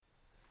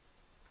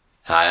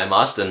Hi, I'm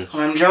Austin.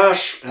 I'm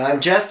Josh. I'm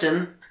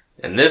Justin.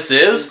 And this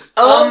is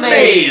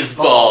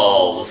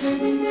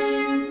Amazeballs!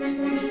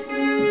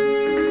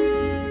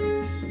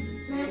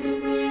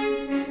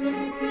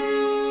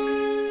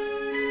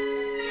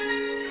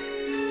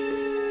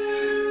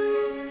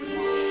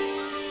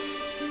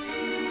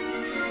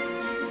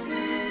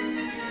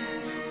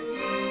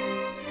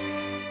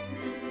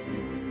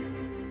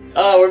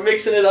 We're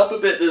mixing it up a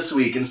bit this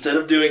week. Instead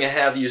of doing a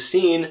Have You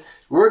Seen,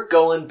 we're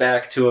going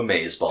back to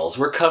Amazeballs.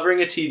 We're covering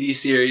a TV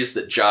series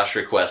that Josh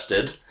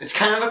requested. It's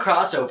kind of a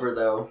crossover,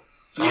 though.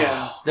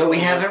 Yeah. Though we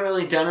haven't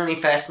really done any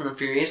Fast and the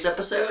Furious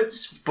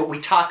episodes, but we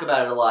talk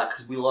about it a lot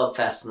because we love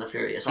Fast and the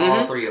Furious,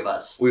 all three of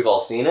us. We've all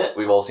seen it.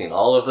 We've all seen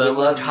all of them.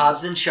 We loved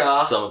Hobbs and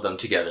Shaw. Some of them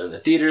together in the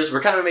theaters.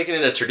 We're kind of making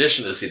it a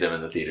tradition to see them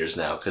in the theaters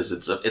now because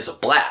it's a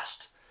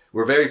blast.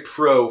 We're very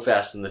pro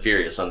Fast and the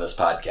Furious on this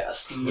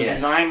podcast. With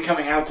Yes. 9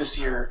 coming out this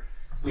year,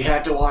 we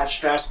had to watch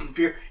Fast and the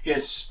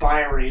Furious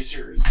Spy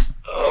Racers.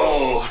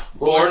 Oh,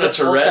 What was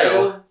the full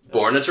title?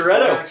 Born a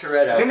Toretto. I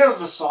think that was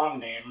the song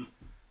name.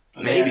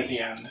 That they had Maybe. at the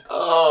end.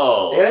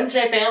 Oh. They didn't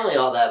say family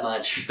all that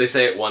much. They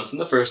say it once in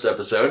the first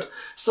episode.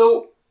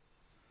 So,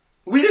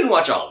 we didn't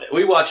watch all of it.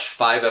 We watched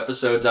 5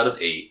 episodes out of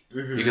 8.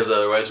 Because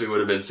otherwise we would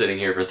have been sitting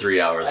here for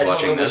 3 hours I told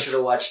watching them we this. should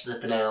have watched the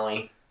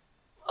finale.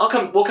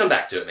 We'll come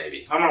back to it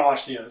maybe. I'm gonna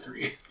watch the other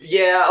 3.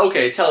 Yeah,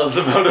 okay, tell us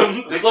about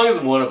them. As long as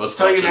one of us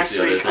Tell you watches next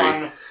the other week 3.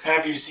 on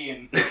Have You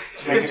Seen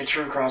to make it a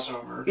true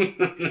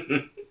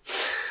crossover.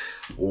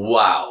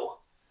 Wow.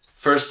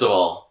 First of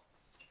all,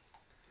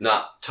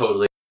 not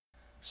totally.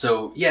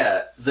 So,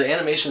 yeah, the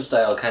animation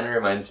style kind of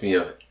reminds me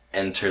of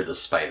Enter the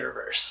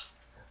Spider-Verse.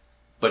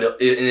 But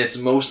in its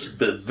most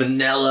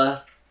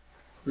vanilla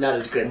Not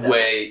as good, though.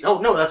 way...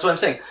 No, that's what I'm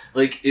saying.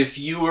 Like, if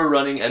you were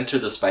running Enter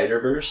the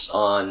Spider-Verse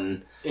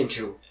on...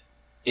 Into.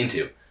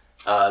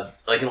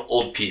 like an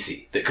old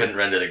PC that couldn't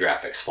render the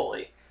graphics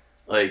fully.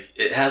 Like,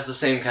 it has the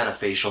same kind of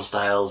facial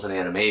styles and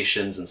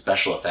animations and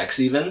special effects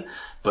even,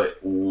 but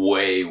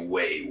way,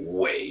 way,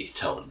 way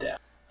toned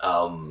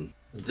down.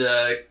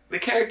 The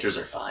characters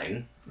are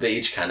fine. They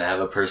each kind of have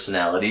a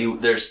personality.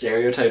 They're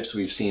stereotypes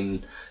we've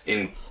seen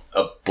in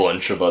a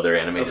bunch of other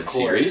animated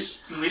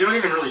series. We don't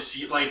even really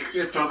see, like,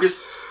 it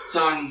focuses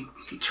on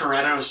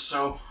Toretto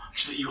so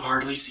much that you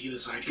hardly see the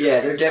side characters. Yeah,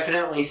 they're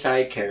definitely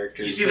side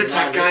characters. You see the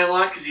tech guy a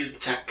lot because he's the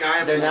tech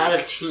guy. They're but, not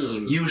like, a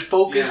team. You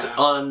focus Yeah.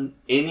 on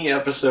any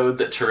episode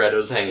that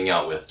Toretto's hanging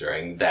out with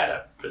during that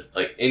episode.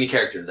 Like, any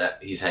character that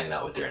he's hanging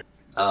out with during.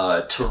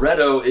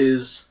 Toretto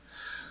is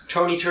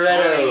Tony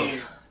Toretto.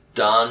 Tony.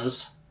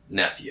 Don's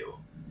nephew.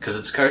 Because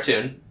it's a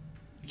cartoon.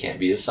 Can't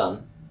be his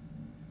son.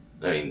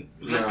 I mean...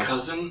 Is that No.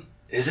 cousin?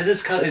 Is it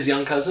his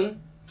young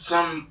cousin?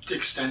 Some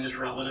extended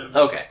relative.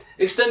 Okay.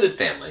 Extended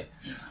family.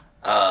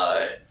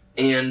 Yeah.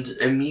 And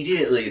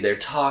immediately they're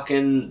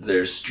talking,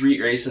 they're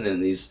street racing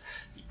in these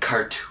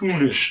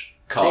cartoonish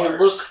cars. They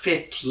look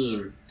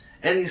 15.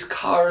 And these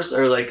cars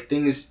are like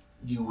things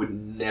you would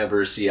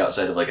never see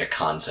outside of like a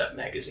concept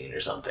magazine or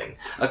something.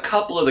 A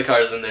couple of the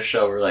cars in this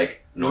show were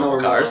like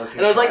normal cars. looking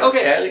And I was like, cars.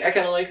 okay, I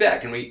kind of like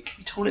that. Can we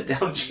tone it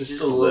down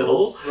just a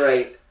little?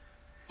 Right.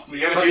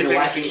 We gotta Fucking do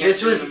things wacky. we can't This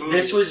do in was the movies.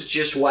 this was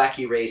just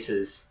wacky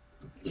races,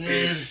 but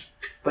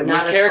With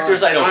not as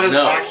characters fun. I don't not as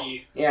know.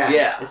 wacky.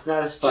 Yeah, it's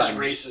not as fun. Just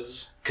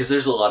races. Because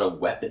there's a lot of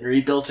weaponry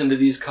built into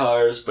these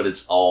cars, but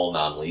it's all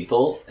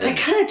non-lethal. They And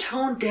kind of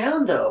toned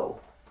down though.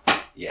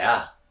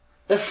 yeah.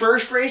 The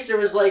first race there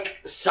was like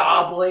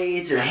saw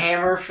blades and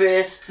hammer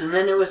fists, and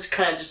then it was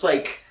kind of just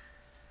like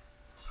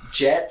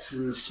jets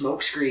and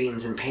smoke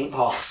screens and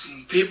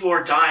paintballs. People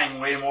were dying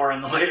way more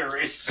in the later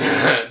races.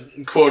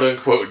 Quote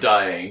unquote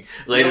dying.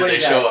 Later Nobody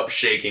they show died. up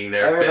shaking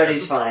their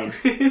Everybody's fist. fine.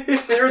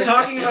 They were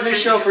talking This about is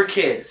a show for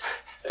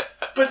kids.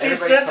 but they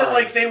everybody's said that fine.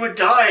 like they would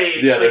die.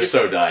 Yeah, they're like,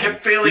 so dying.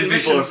 kept failing These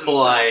people are missions and stuff.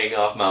 flying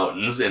off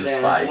mountains in Yeah,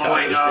 spy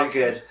blowing cars. up.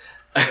 They're good.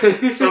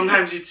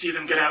 Sometimes you'd see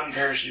them get out in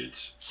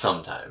parachutes.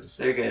 Sometimes.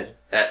 They're good.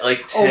 At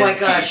like 10 Oh my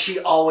god, feet. she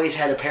always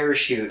had a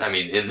parachute. I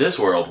mean, in this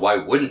world, why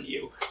wouldn't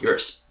you? You're a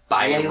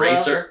spy Layla?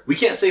 racer. We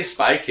can't say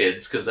Spy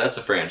Kids because that's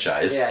a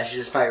franchise. Yeah, she's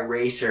just by a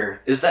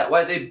racer. Is that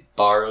why they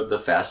borrowed the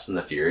Fast and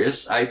the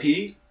Furious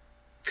IP?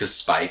 Because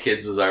Spy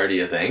Kids is already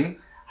a thing?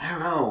 I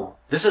don't know.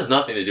 This has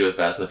nothing to do with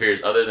Fast and the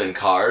Furious other than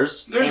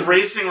cars. There's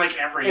racing like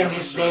every And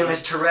his episode. name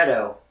is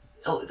Toretto.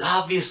 Oh,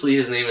 obviously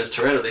his name is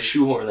Toretto. They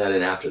shoehorn that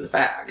in after the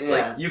fact. Yeah.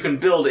 Like, you can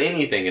build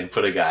anything and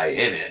put a guy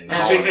in it. And I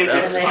call think it they that.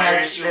 did And they, Spy had,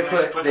 Racer they and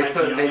put IP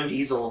on Vin it.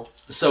 Diesel.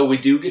 So we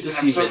do get It's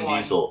to in see episode Vin 1.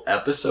 Diesel,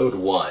 episode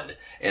 1,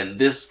 and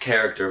this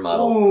character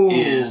model Ooh.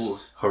 is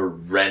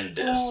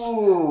horrendous.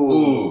 Ooh.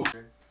 Ooh.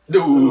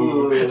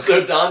 Ooh.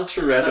 So Don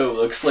Toretto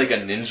looks like a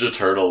Ninja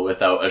Turtle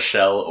without a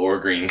shell or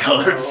green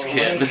colored Oh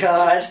skin. my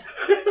god.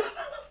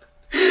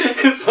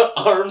 His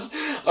arms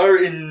are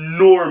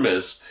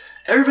enormous.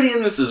 Everybody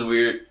in this is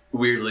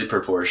weirdly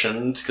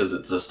proportioned because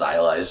it's a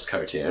stylized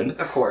cartoon.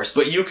 Of course.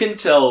 But you can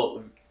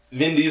tell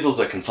Vin Diesel's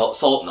a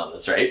consultant on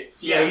this, right?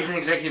 yeah, he's an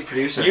executive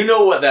producer. You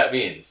know what that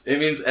means. It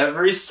means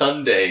every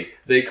Sunday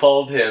they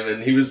called him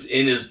and he was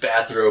in his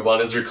bathrobe on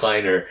his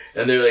recliner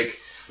and they're like,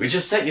 We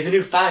just sent you the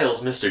new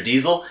files, Mr.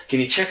 Diesel. Can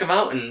you check them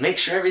out and make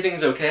sure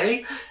everything's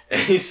okay?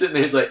 And he's sitting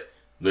there, he's like,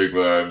 make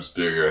my arms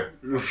bigger.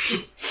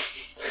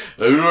 I've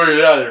been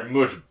working out, they're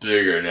much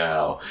bigger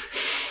now.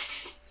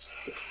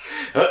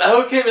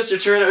 Okay, Mr.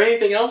 Toretto,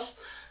 anything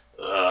else?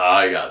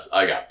 I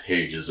got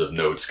pages of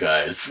notes,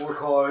 guys. More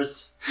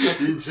cars.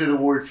 Didn't say the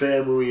word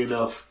family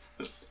enough.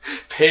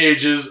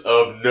 Pages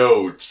of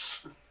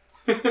notes.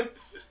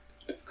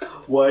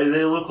 Why do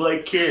they look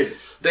like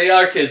kids? They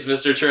are kids,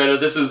 Mr. Toretto.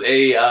 This is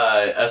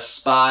a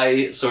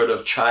spy sort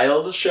of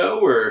child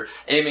show. We're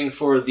aiming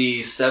for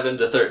the 7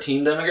 to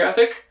 13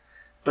 demographic.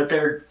 But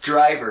they're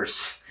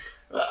drivers.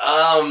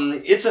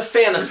 It's a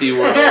fantasy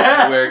world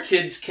where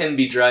kids can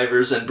be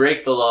drivers and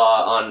break the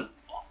law on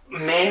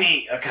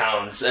many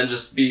accounts and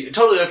just be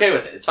totally okay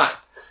with it. It's fine.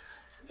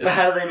 But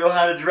how do they know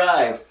how to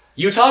drive?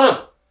 You taught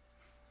them.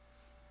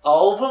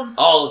 All of them?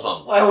 All of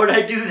them. Why would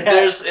I do that?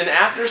 There's an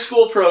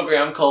after-school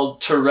program called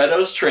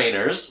Toretto's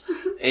Trainers,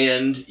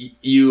 and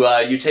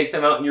you take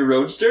them out in your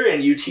Roadster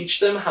and you teach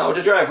them how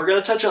to drive. We're going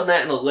to touch on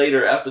that in a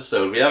later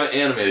episode. We haven't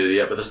animated it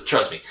yet, but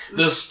trust me,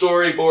 the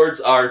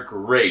storyboards are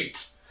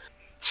great.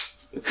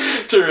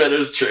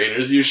 Toretto's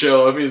Trainers, you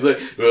show up, he's like,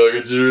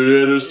 welcome to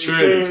Toretto's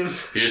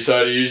Trainers. Here's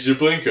how to use your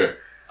blinker.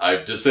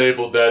 I've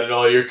disabled that in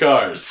all your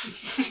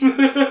cars.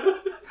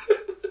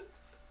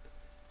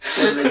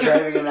 When they're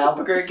driving in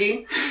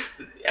Albuquerque?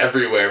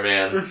 Everywhere,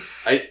 man.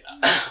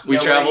 We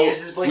Nobody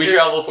uses we blinkers?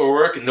 travel for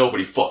work.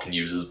 Nobody fucking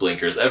uses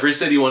blinkers. Every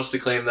city wants to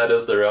claim that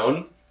as their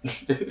own.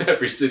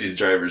 Every city's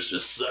drivers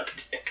just suck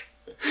dick.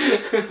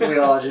 We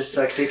all just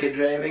suck dick at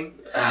driving.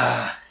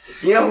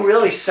 You know who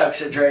really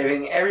sucks at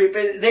driving?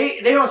 Everybody.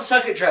 They don't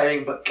suck at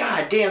driving, but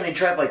god damn, they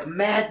drive like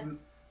mad.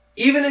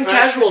 Even in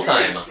Fast casual and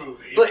time. Furious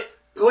movie. But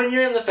when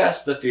you're in the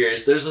Fast and the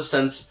Furious, there's a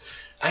sense...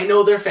 I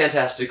know they're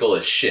fantastical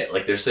as shit,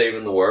 like they're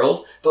saving the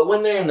world, but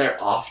when they're in their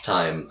off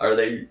time, are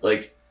they,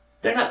 like...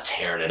 They're not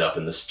tearing it up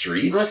in the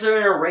streets. Unless they're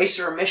in a race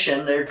or a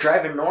mission, they're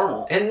driving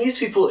normal. And these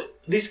people,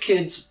 these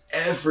kids,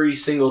 every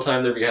single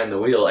time they're behind the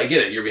wheel, I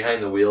get it, you're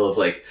behind the wheel of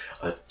like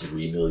a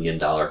 $3 million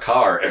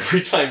car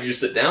every time you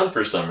sit down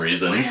for some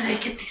reason. Where do they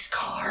get these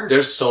cars?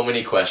 There's so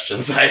many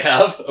questions I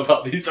have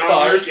about these Dom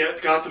cars.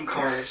 just got them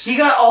cars. He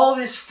got all of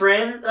his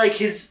friends, like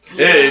his.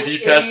 Hey, if you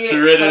pass idiot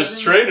Toretto's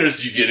cousins.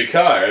 Trainers, you get a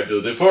car. I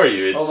built it for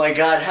you. It's, Oh my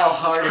god, how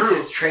hard is Screw.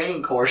 his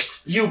training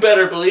course? You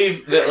better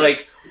believe that,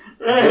 like,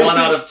 1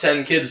 out of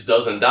 10 kids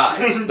doesn't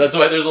die. That's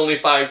why there's only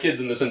 5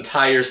 kids in this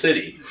entire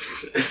city.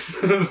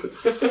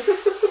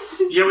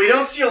 Yeah, we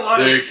don't see a lot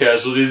They're of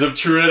casualties of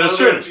Toretto's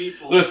other Trainers.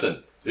 people.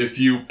 Listen, if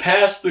you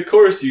pass the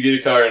course, you get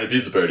a car and a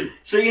pizza party.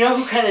 So you know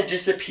who kind of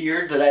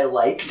disappeared that I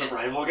liked? The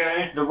rival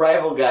guy. The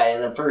rival guy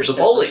in the first The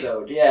bully.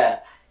 episode. Yeah,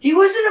 he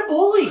wasn't a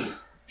bully.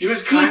 He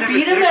was He kind of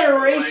beat him at a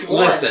race like,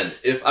 once.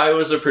 Listen, if I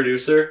was a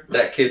producer,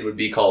 that kid would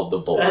be called the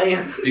I Bully.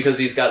 mean- Because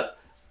he's got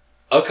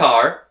a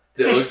car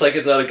that looks like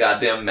it's out of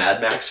goddamn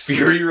Mad Max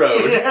Fury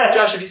Road.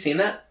 Josh, have you seen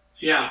that?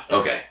 Yeah.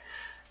 Okay.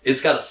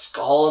 It's got a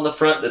skull on the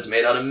front that's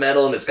made out of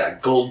metal, and it's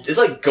got gold. It's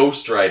like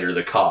Ghost Rider,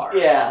 the car.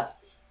 Yeah.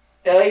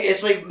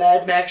 It's like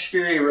Mad Max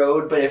Fury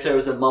Road, but if there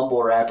was a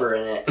mumble rapper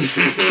in it.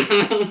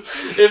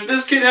 If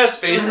this kid has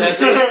face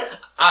tattoos,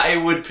 I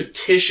would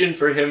petition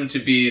for him to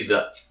be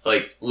the,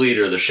 like,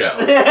 leader of the show.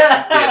 The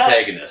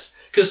antagonist.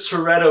 Because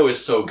Toretto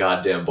is so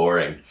goddamn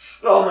boring.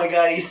 Oh my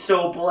god, he's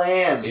so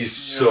bland. He's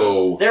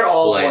so They're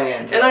all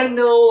bland. bland. And I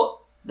know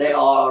They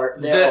are.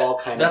 They're all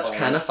kind of that's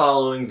bland. kind of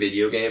following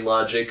video game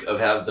logic of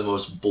have the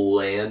most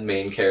bland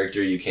main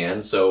character you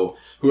can, so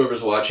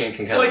whoever's watching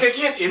can kind Like, of... I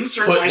can't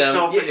insert put them-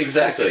 myself yeah, into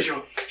exactly. this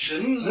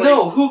situation. Like,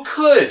 No, who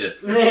could?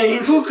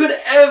 Who could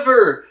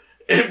ever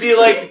be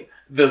like,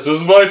 this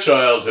was my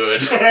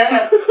childhood?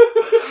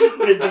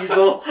 Vin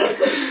Diesel.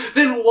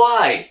 Then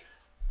why?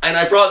 And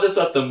I brought this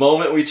up the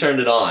moment we turned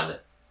it on.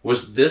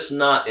 Was this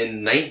not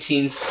in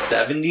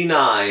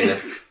 1979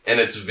 and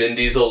it's Vin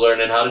Diesel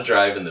learning how to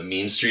drive in the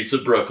mean streets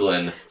of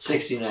Brooklyn?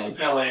 69.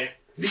 LA.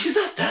 He's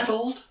not that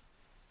old.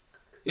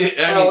 I mean,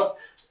 How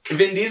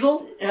Vin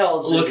Diesel?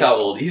 old is Look Vin how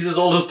old. He's as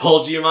old as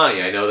Paul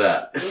Giamatti, I know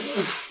that.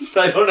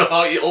 I don't know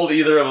how old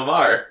either of them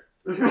are.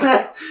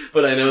 Diesel?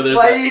 But I know there's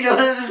Why that. do you know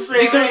them the same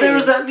Because there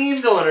was age? that meme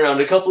going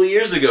around a couple of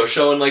years ago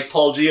showing like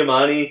Paul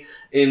Giamatti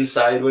in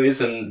Sideways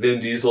and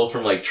Vin Diesel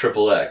from like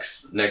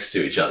XXX next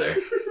to each other.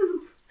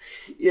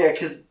 Yeah,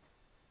 because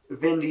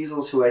Vin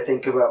Diesel's who I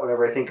think about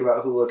whenever I think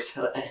about who looks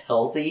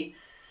healthy.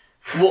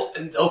 Well,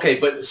 okay,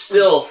 but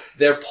still,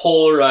 they're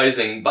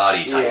polarizing body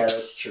Yeah, types.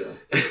 that's true.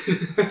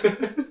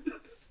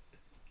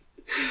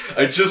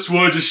 I just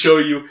wanted to show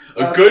you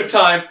a Okay. good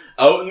time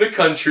out in the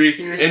country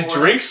He was and born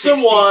drink in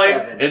some wine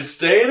 67. and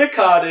stay in a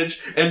cottage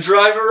and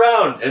drive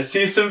around and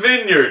see some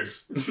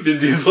vineyards. Vin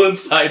Diesel in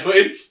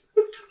Sideways.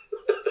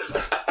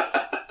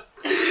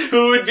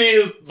 Who would be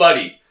his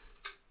buddy?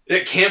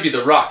 It can't be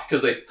The Rock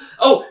because they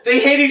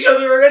hate each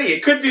other already.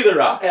 It could be The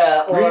Rock.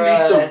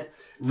 Or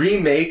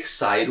Remake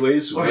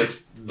Sideways or-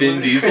 with Vin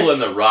or Diesel Chris-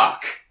 and The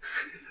Rock.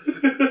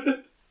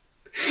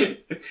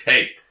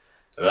 Hey,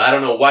 I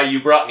don't know why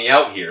you brought me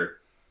out here.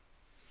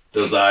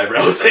 Does the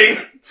eyebrow thing.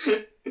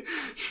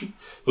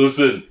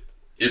 Listen,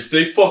 if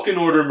they fucking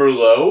order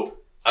Merlot,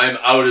 I'm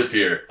out of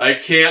here. I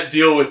can't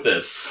deal with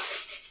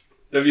this.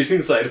 Have you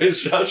seen Sideways,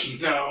 Josh?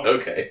 No.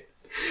 Okay.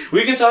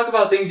 We can talk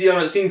about things you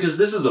haven't seen because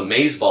this is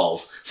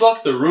amazeballs.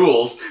 Fuck the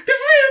rules.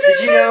 Did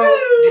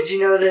you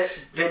know that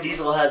Vin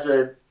Diesel has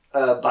a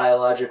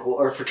biological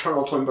or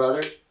fraternal twin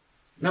brother?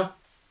 No.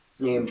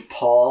 Named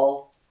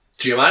Paul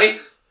Giamatti?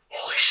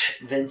 Holy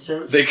shit.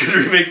 Vincent. They could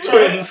remake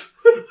twins.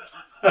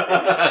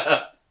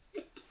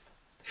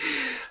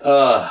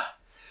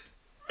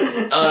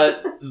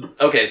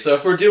 Okay, so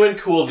if we're doing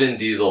cool Vin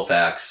Diesel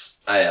facts,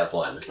 I have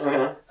one.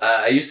 Uh-huh.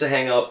 I used to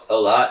hang out a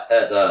lot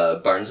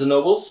at Barnes &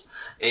 Noble's,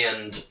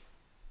 and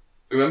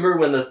remember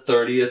when the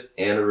 30th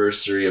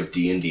anniversary of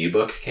D&D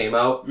book came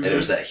out? Mm-hmm. And it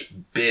was that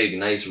big,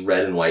 nice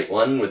red and white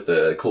one with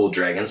the cool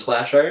dragon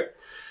splash art?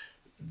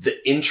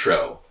 The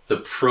intro, the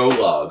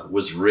prologue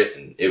was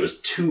written. It was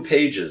 2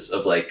 pages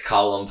of, like,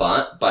 column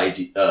font by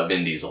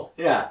Vin Diesel.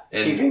 Yeah,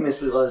 And he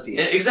famously loves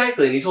Diesel.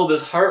 Exactly, and he told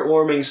this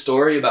heartwarming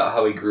story about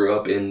how he grew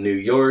up in New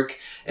York,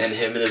 and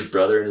him and his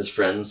brother and his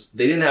friends,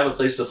 they didn't have a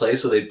place to play,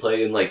 so they'd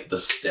play in, like, the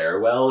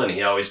stairwell, and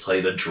he always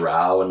played a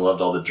drow and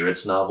loved all the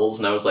Dritz novels,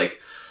 and I was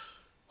like,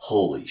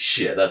 holy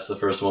shit, that's the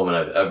first moment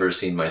I've ever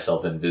seen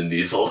myself in Vin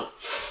Diesel.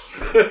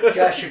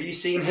 Josh, have you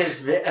seen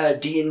his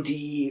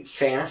D&D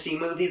fantasy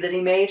movie that he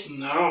made?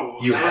 No.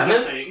 You that was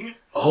haven't? a thing?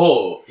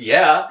 Oh,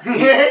 yeah.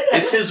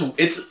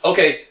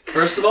 Okay,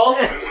 first of all,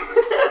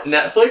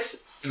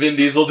 Netflix, Vin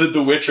Diesel did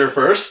The Witcher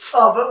first.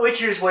 Oh, but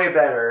Witcher's way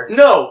better.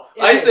 No,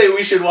 I Yes. say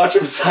we should watch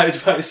them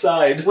side by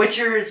side.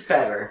 Witcher is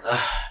better.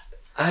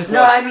 I've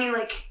No, watched- I mean,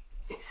 like,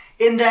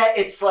 in that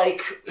it's,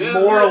 like, Is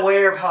more it?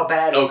 aware of how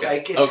bad Okay,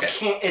 like, it's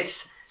okay.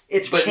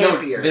 it's But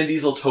campier. no, Vin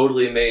Diesel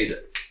totally made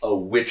a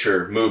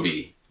Witcher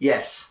movie.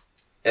 Yes.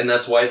 And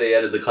that's why they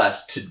added the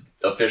class to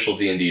official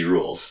D&D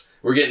rules.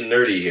 We're getting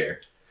nerdy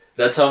here.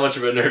 That's how much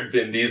of a nerd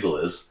Vin Diesel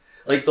is.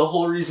 Like, the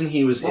whole reason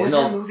he was What in was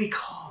all... that movie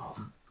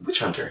called? Witch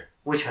Hunter.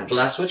 Witch The Hunter.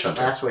 Last Witch Hunter.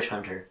 Last Witch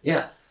Hunter.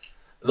 Yeah.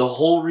 The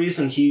whole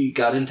reason he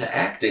got into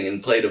acting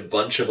and played a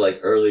bunch of, like,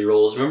 early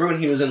roles... Remember when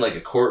he was in, like,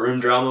 a courtroom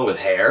drama with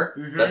hair?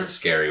 Mhm. That's a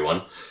scary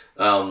one.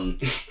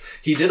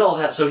 He did all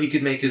that so he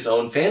could make his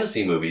own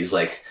fantasy movies,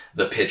 like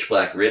the Pitch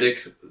Black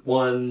Riddick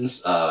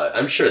ones.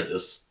 I'm sure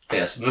this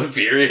Fast and the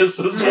Furious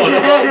is one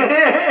of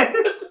them.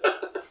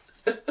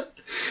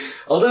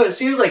 Although it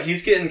seems like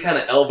he's getting kind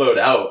of elbowed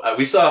out.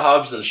 We saw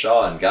Hobbs and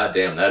Shaw, and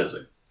goddamn, that is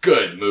a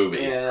good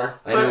movie. Yeah.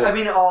 I But, know. I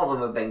mean, all of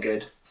them have been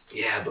good.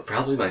 Yeah, but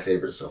probably my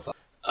favorite so far.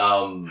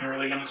 Not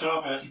really gonna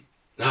top it.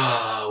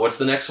 What's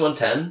the next one?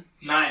 10?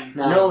 9.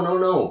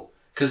 No.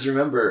 Because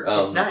remember...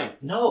 It's 9.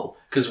 No,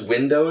 because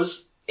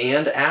Windows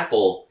and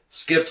Apple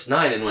skipped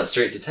 9 and went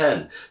straight to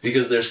 10.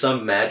 Because there's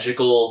some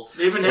magical...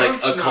 They've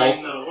announced Like,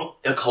 9, though.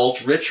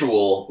 occult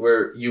ritual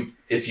where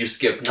if you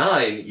skip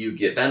 9, you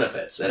get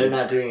benefits. And They're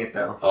not doing it,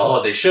 though.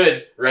 oh, they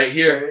should right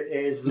here.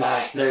 There is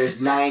not. There's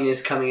 9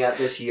 is coming out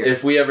this year.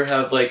 If we ever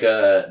have like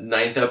a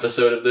 9th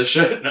episode of this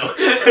show, no,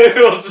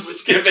 we'll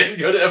just skip it and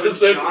go to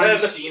episode John 10.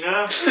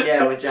 Cena?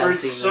 Yeah, with John For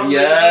Cena. some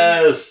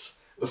Yes.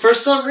 For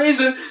some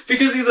reason,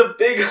 because he's a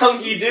big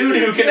hunky dude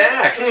who can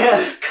act.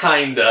 Yeah.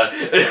 Kinda. I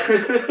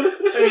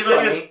mean,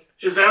 like, funny.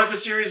 is that what the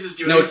series is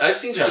doing? No, I've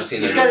seen John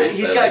Cena He's got movies.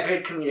 he's I got like.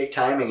 good comedic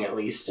timing at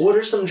least. What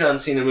are some John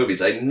Cena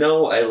movies? I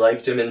know I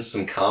liked him in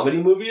some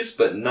comedy movies,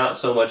 but not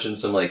so much in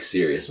some, like,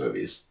 serious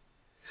movies.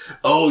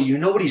 Oh, you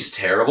know what he's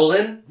terrible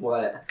in?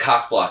 What?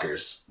 Cock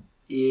Blockers.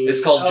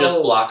 It's called Just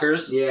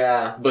Blockers,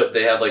 Yeah. but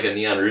they have, like, a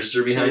neon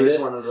rooster behind It was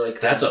it. one of the,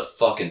 like, That's a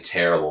fucking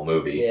terrible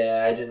movie.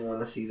 Yeah, I didn't want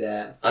to see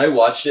that. I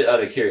watched it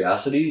out of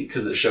curiosity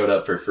because it showed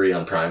up for free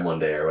on Prime one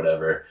day or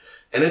whatever.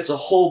 And it's a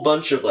whole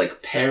bunch of,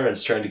 like,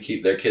 parents trying to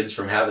keep their kids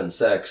from having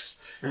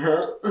sex,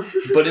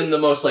 but in the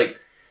most, like,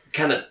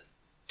 kind of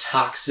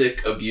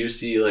toxic,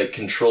 abusey, like,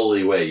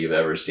 control-y way you've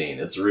ever seen.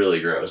 It's really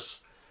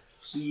gross.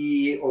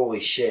 Holy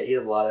shit, he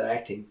had a lot of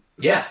acting.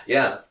 Yeah.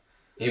 stuff.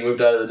 He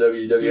moved out of the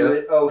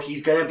WWF.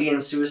 He's gonna be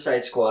in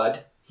Suicide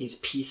Squad. He's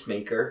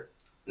Peacemaker.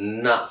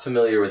 Not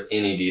familiar with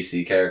any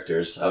DC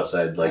characters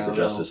outside, like, I the don't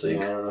know. Justice League.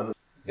 Yeah, I don't know.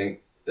 I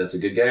think that's a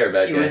good guy or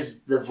bad He guy?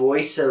 was the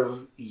voice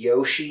of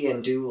Yoshi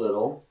and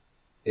Doolittle.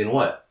 In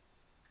what?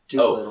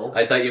 Doolittle. Oh,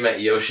 I thought you meant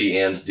Yoshi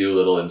and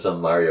Doolittle in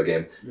some Mario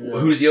game. No.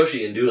 Who's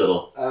Yoshi and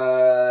Doolittle?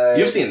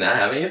 You've seen that,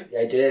 haven't you?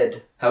 I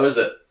did. How is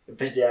it?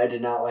 But I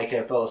did not like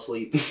it. I fell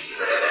asleep.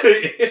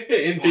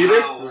 In theater?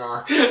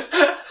 Wow.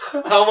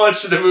 How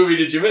much of the movie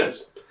did you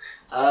miss?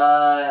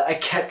 I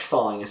kept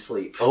falling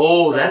asleep.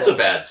 Oh, So- that's a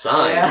bad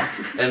sign. Yeah.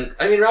 And,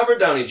 I mean, Robert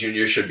Downey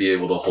Jr. should be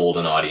able to hold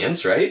an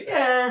audience, right?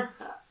 Yeah.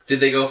 Did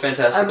they go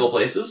fantastical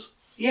places?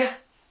 Yeah.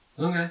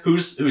 Okay.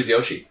 Who's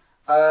Yoshi?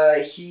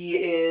 He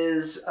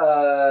is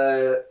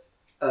a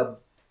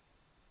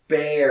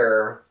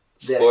bear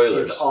that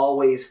Spoilers. is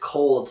always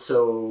cold,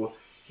 so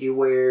he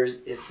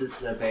wears it's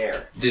the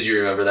bear. Did you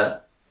remember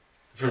that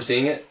from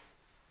seeing it?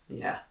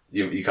 Yeah.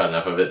 You caught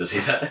enough of it to see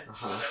that?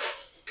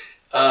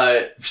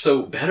 Uh-huh.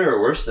 So better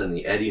or worse than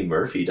the Eddie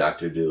Murphy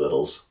Dr.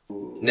 Doolittles?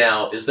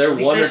 Now, is there At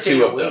least one they or stay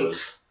two of awake.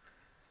 those?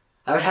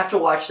 I would have to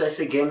watch this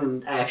again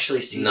and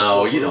actually see.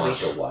 No, the you don't movie.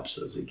 have to watch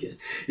those again.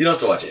 You don't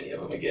have to watch any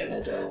of them again. I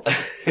don't.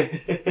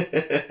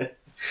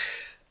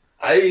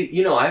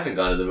 I haven't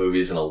gone to the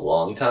movies in a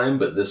long time,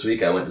 but this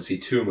week I went to see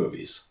 2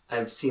 movies.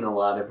 I've seen a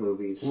lot of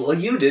movies. Well,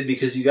 you did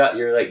because you got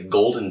your like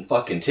golden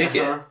fucking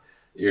ticket,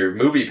 your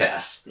movie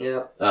pass,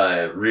 Yep.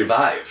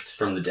 revived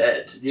from the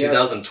dead, Yep.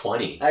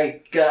 2020.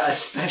 I got a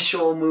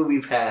special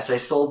movie pass. I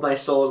sold my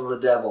soul to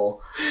the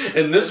devil.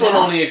 And this one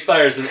only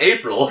expires in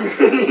April.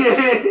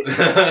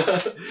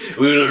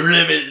 We'll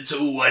limit it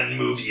to 1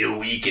 movie a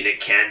week, and it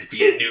can't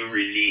be a new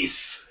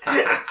release.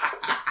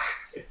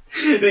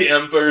 The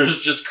Emperor's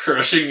just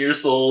crushing your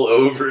soul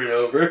over and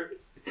over.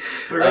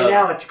 But right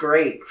now, it's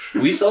great.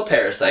 We saw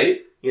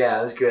Parasite. Yeah,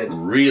 it was good.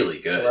 Really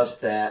good.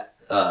 Loved that.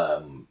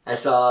 I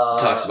saw...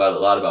 Talks about a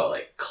lot about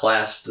like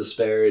class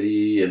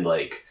disparity and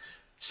like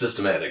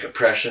systematic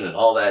oppression and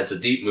all that. It's a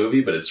deep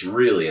movie, but it's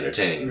really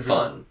entertaining and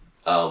fun.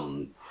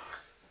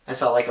 I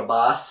saw Like a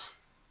Boss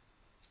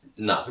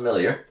Not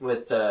familiar.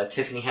 with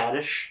Tiffany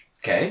Haddish.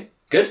 Okay,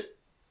 good.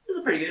 It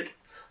was pretty good.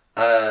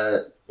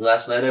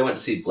 Last night I went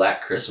to see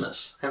Black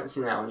Christmas. Haven't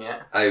seen that one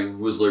yet. I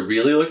was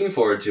really looking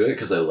forward to it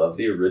because I love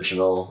the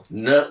original.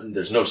 No,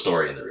 there's no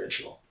story in the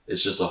original.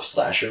 It's just a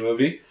slasher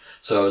movie.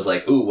 So I was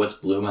like, ooh, what's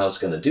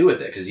Blumhouse going to do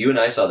with it? Because you and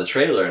I saw the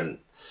trailer, and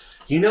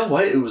you know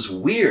what? It was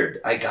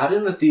weird. I got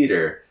in the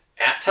theater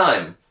at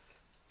time,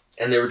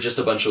 and there were just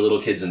a bunch of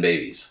little kids and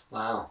babies.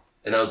 Wow.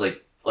 And I was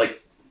like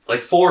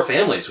 4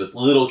 families with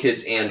little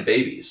kids and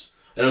babies.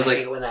 And I was like,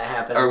 hate when that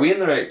happens. are we in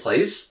the right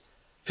place?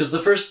 Because the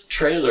first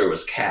trailer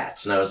was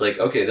cats, and I was like,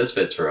 okay, this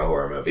fits for a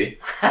horror movie.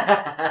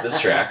 This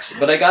tracks.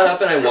 But I got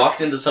up and I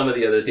walked into some of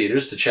the other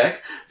theaters to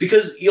check,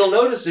 because you'll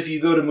notice if you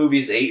go to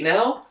Movies 8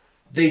 now,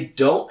 they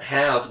don't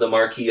have the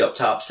marquee up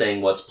top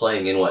saying what's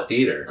playing in what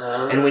theater.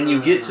 And when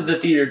you get to the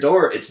theater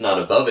door, it's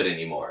not above it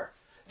anymore.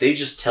 They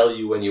just tell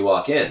you when you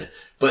walk in.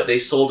 But they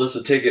sold us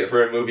a ticket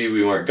for a movie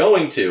we weren't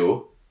going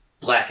to,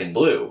 Black and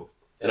Blue.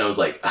 And I was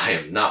like, I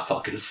am not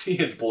fucking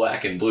seeing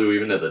Black and Blue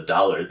even at the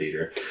dollar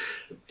theater.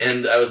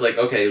 And I was like,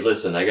 okay,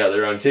 listen, I got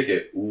the wrong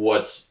ticket.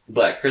 What's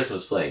Black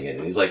Christmas playing in?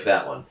 And he's like,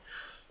 that one.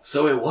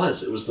 So it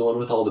was the one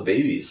with all the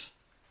babies.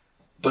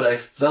 But I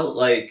felt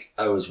like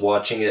I was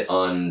watching it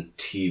on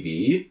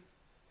TV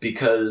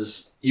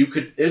because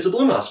it's a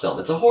Blumhouse film.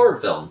 It's a horror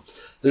film.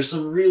 There's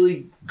some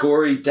really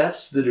gory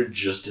deaths that are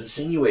just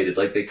insinuated.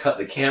 Like they cut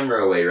the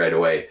camera away right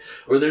away.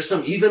 Or there's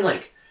some even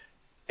like,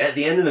 at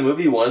the end of the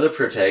movie, one of the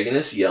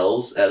protagonists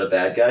yells at a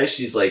bad guy.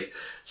 She's like,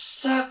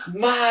 suck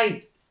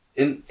my...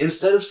 And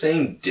instead of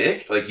saying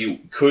dick, like you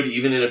could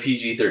even in a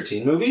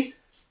PG-13 movie,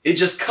 it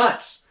just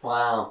cuts.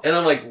 Wow. And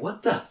I'm like,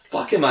 what the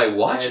fuck am I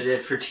watching?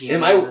 Edited for TV Am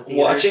in I the theaters.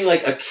 watching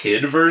like a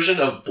kid version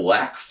of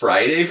Black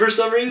Friday for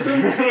some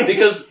reason?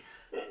 Because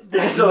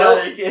There's a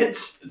lot of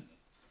kids.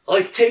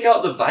 like, take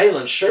out the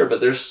violence, sure,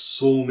 but there's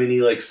so many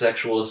like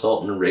sexual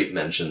assault and rape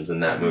mentions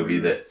in that movie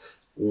that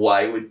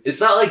it's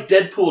not like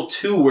Deadpool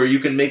 2 where you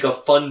can make a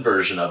fun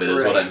version of it,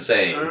 is what I'm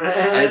saying.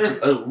 It's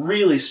a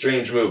really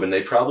strange move, and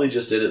they probably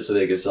just did it so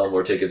they could sell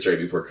more tickets right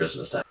before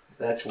Christmas time.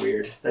 That's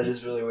weird. That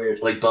is really weird.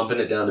 Like bumping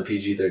it down to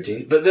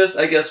PG-13. But this,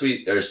 I guess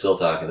we are still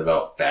talking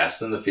about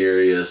Fast and the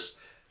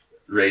Furious,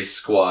 Race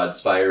Squad,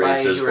 Spy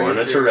Racers, Born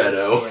a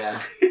Toretto. Yeah.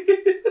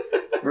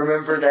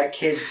 Remember that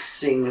kid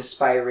sings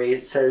Spy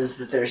Race, says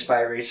that they're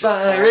Spy Racers.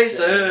 Spy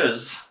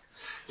Racers!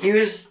 He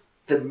was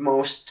the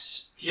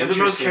most Yeah, the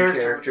most interesting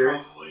character,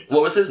 probably.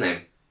 What was his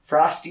name?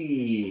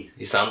 Frosty.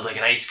 He sounds like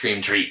an ice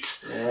cream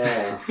treat.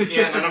 Yeah.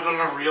 Yeah, none of them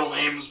have real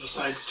names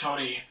besides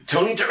Tony.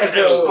 Tony Toretto!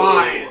 They're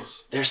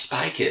spies. They're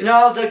spy kids.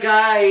 No, the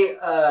guy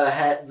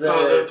had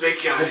the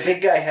big guy. The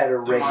big guy had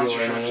a The monster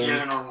regular truck. He had a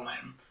name. normal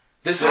name.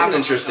 This is an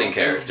interesting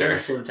character.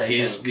 Vincent, I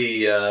He's think.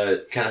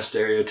 the kind of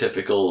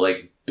stereotypical,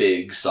 like,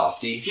 big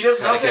softy He does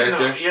kind of nothing,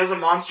 character. though. He has a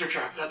monster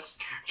truck. That's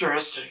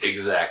characteristic.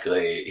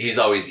 Exactly. He's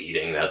always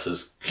eating. That's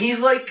his...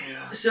 He's like,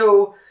 Yeah.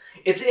 so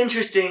it's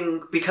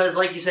interesting because,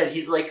 like you said,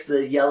 he's like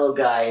the yellow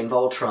guy in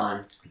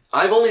Voltron.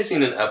 I've only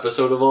seen an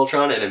episode of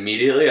Ultron, and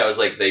immediately I was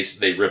like,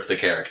 they ripped the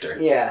character.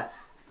 Yeah,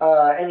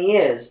 and he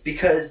is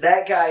because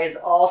that guy is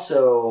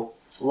also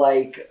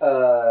like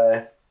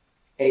an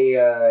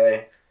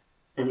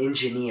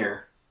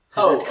engineer.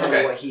 Oh, That's kind of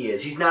okay. what he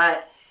is. He's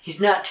not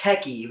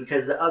techie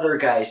because the other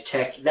guy's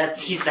tech.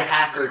 He's the fixes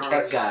hacker the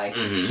tech cars. guy.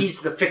 Mhm.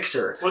 He's the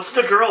fixer. What's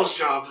the girl's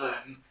job,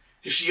 then?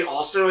 Is she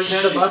also a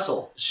She's the techie?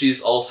 muscle.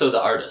 She's also the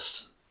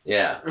artist.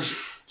 Yeah.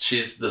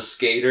 She's the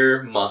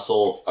skater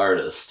muscle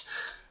artist.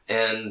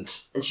 And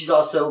And she's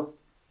also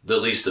the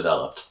least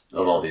developed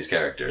of all these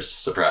characters.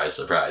 Surprise,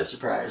 surprise.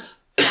 surprise.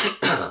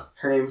 Her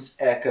name's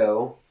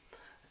Echo.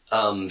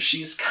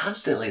 She's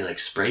constantly like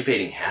spray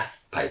painting half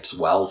pipes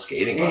while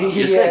skating on them. You're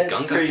Yeah, just gonna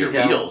gunk up pretty your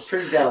dumb. wheels.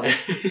 Pretty dumb.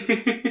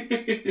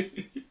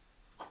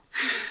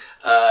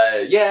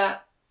 Yeah.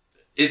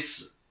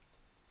 It's...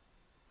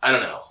 I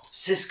don't know.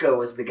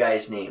 Cisco is the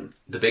guy's name.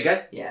 The big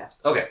guy? Yeah.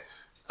 Okay.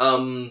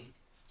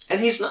 And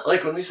he's not,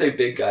 like, when we say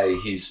big guy,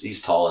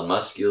 he's tall and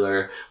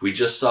muscular. We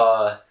just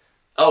saw...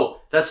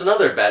 Oh, that's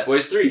another Bad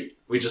Boys 3.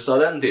 We just saw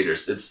that in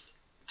theaters. It's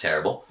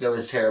terrible. That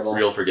was terrible.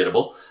 Real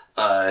forgettable.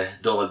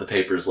 Don't Let the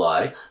Papers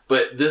Lie.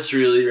 But this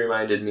really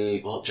reminded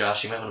me... Well,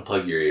 Josh, you might want to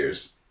plug your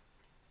ears.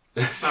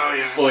 Oh,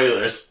 yeah.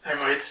 Spoilers. I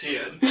might see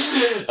it.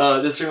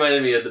 This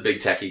reminded me of the big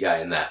techie guy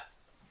in that.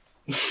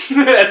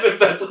 As if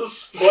that's a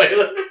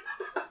spoiler.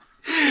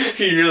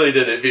 He really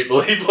did it,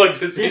 people. He plugged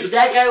his ears.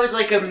 That guy was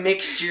like a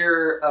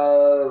mixture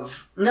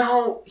of...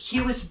 No, he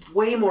was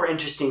way more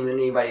interesting than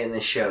anybody in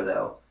this show,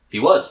 though. He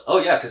was. Oh,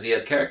 yeah, because he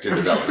had character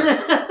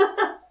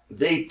development.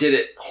 They did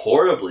it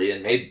horribly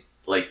and made,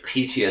 like,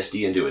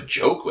 PTSD into a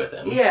joke with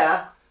him.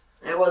 Yeah,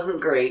 it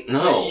wasn't great.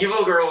 No. The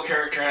evil girl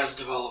character has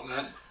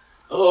development.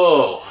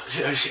 Oh,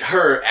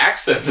 her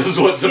accent is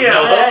what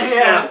develops.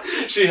 Yeah.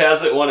 She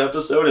has it one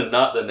episode and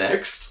not the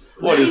next.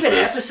 What Not is even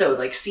this? episode,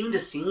 like scene to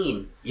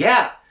scene.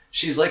 Yeah.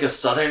 She's like a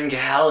southern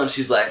gal, and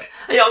she's like,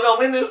 hey, y'all gonna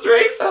win this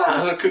race?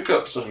 I'm gonna cook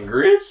up some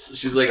grits.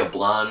 She's like a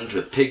blonde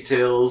with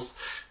pigtails.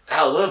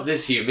 I love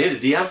this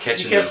humidity. I'm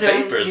catching the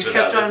vapors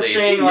without this AC.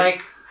 Saying,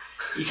 like,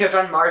 you kept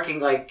on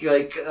marking,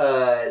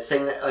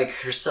 saying that, like,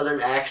 her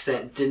southern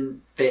accent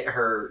didn't fit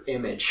her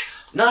image.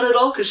 Not at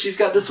all, because she's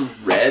got this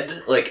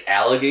red, like,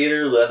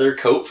 alligator leather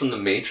coat from the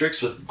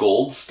Matrix with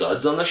gold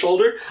studs on the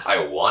shoulder.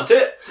 I want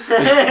it.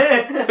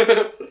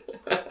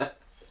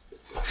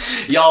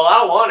 Y'all,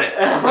 I want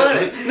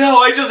it. No,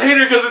 I just hate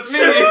her because it's me.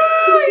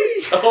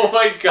 Oh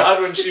my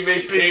god, when she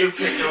made pink.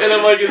 And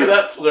I'm like, is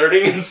that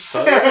flirting in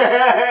Southern?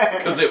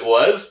 Because it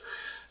was.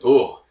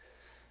 Ooh.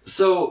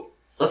 So,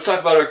 let's talk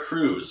about our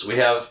crews. We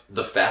have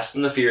the Fast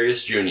and the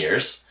Furious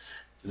Juniors.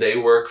 They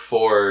work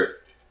for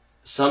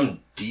some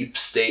deep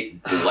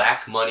state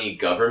black money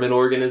government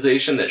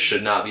organization that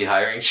should not be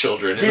hiring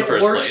children in the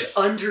first place. It works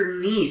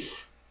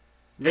underneath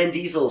Vin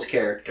Diesel's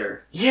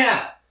character.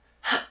 Yeah.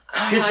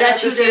 Because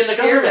that's who they're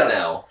scared of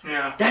now.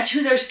 Yeah. That's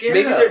who they're scared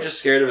Maybe of. they're just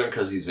scared of him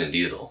because he's Vin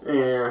Diesel.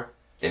 Yeah.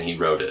 And he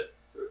wrote it.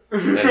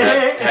 And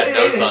had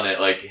notes on it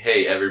like,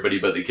 hey, everybody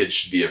but the kids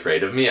should be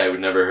afraid of me. I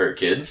would never hurt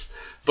kids.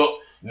 But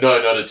 9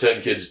 out of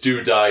 10 kids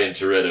do die in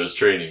Toretto's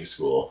training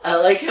school. I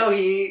like how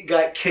he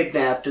got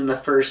kidnapped in the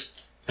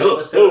first Oh,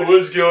 episode.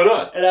 what's going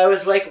on? And I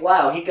was like,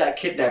 wow, he got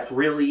kidnapped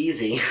really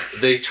easy.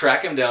 They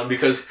track him down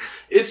because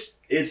it's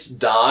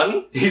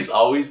Don. He's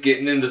always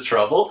getting into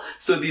trouble.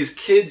 So these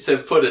kids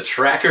have put a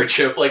tracker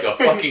chip like a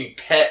fucking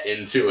pet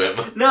into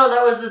him. No,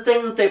 that was the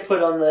thing that they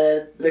put on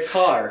the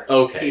car.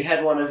 Okay. He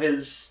had one of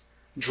his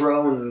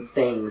drone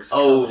things.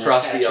 Oh, come and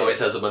Frosty attach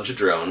always it. has a bunch of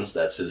drones.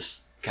 That's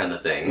his kind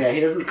of thing. Yeah,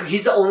 he doesn't.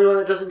 He's the only one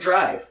that doesn't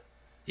drive.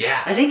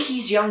 Yeah. I think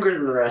he's younger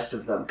than the rest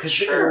of them because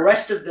Sure. the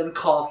rest of them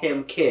call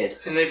him kid.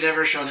 And they've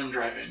never shown him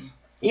driving.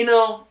 You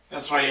know,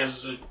 That's why he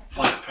has a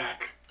flight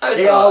pack.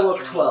 They all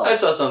look 12. I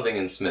saw something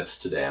in Smith's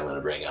today I'm going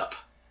to bring up.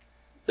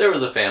 There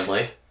was a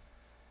family,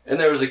 and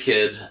there was a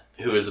kid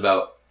who was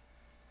about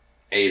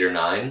 8 or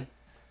 9,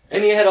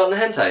 and he had on the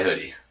hentai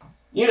hoodie.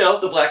 You know,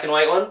 the black and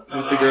white one,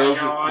 with the girls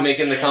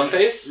making the cum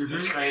face.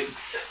 That's great.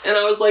 And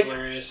I was like,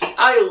 Hilarious.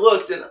 I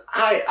looked and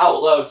I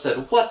out loud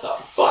said, what the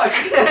fuck?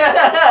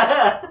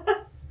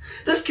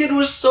 This kid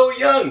was so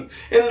young.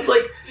 And it's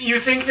like, You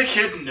think the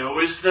kid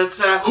knows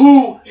that's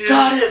who Yeah.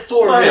 got it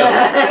for him?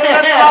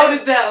 That's How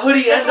did that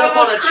hoodie That's end one up of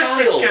on those a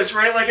Christmas child? gifts,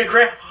 right? Like a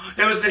grand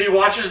knows that he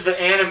watches the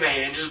anime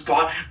and just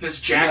bought this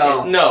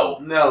jacket. No,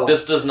 No.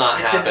 this does not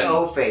It's happen. an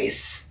O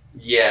face.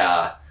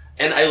 Yeah.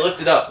 And I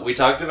looked it up. We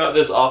talked about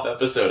this off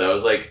episode. I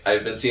was like,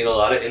 I've been seeing a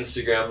lot of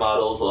Instagram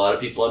models, a lot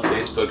of people on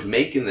Facebook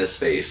making this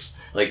face,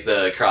 like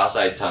the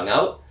cross-eyed tongue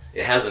out.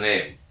 It has a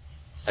name.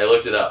 I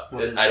looked it up.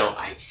 What is I it? don't.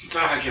 It's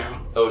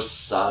Ahagyo.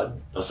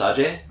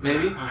 Osage,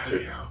 maybe?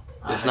 Ahagyo.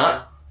 It's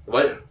not.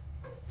 What?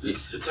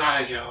 It's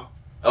Ahagyo.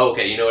 Oh,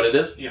 okay. You know what it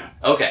is? Yeah.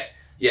 Okay.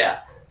 Yeah.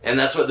 And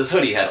that's what this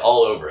hoodie had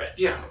all over it.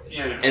 Yeah.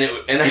 And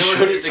I I know showed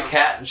what it you're to talking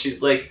Kat, and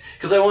she's like,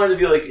 because I wanted to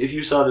be like, if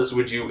you saw this,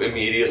 would you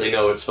immediately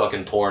know it's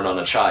fucking porn on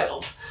a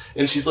child?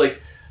 And she's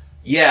like,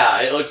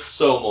 yeah, it looks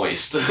so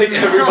moist. Like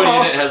everybody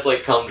in it has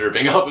like cum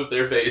dripping off of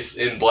their face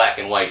in black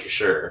and white,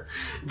 sure.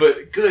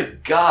 But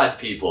good God,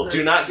 people,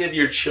 do not give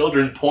your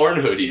children porn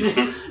hoodies.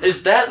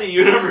 Is that the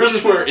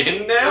universe we're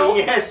in now?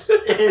 Yes,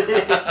 it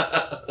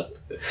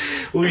is.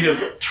 We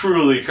have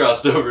truly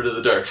crossed over to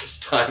the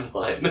darkest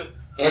timeline.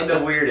 And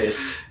the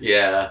weirdest.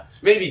 Yeah,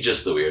 maybe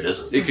just the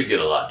weirdest. It could get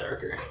a lot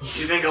darker. Do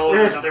you think all of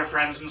his other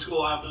friends in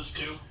school have those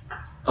too?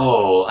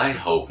 Oh, I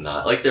hope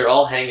not. Like, they're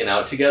all hanging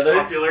out together.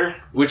 Popular?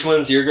 Which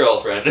one's your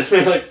girlfriend?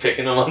 They're, like,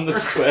 picking them on the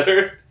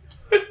sweater.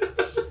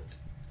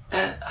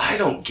 I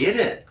don't get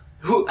it.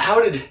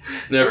 How did...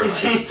 Never mind.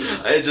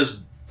 It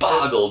just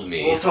boggled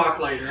me. We'll talk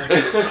later.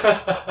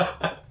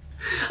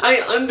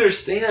 I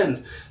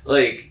understand,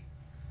 like,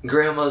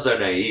 grandmas are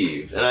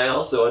naive. And I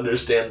also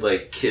understand,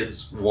 like,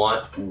 kids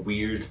want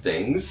weird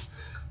things.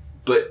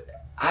 But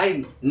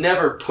I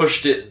never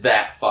pushed it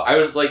that far. I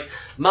was like,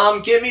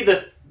 Mom, give me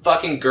the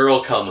fucking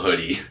girl cum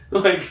hoodie.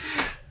 Like,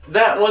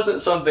 that wasn't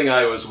something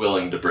I was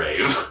willing to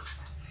brave.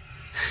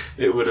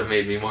 It would have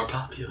made me more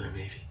popular,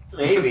 maybe.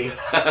 Maybe. You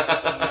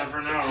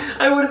never know.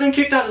 I would have been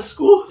kicked out of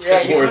school if Yeah,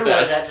 I you wore can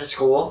wear that to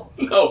school.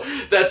 No,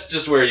 that's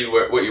just where you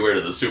wear what you wear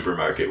to the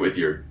supermarket with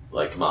your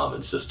like mom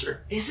and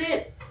sister. Is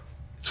it?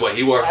 It's what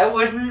he wore. I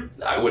wouldn't.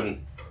 I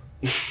wouldn't.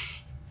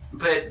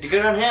 But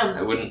good on him.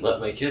 I wouldn't let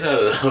my kid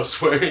out of the house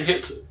wearing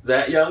it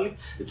that young.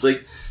 It's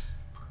like...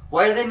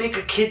 Why do they make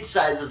a kid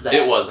size of that?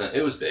 It wasn't.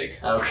 It was big.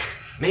 Okay.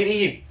 Maybe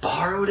he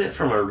borrowed it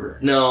from a...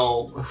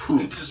 No.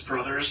 Who? It's his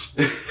brother's.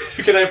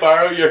 Can I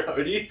borrow your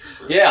hoodie?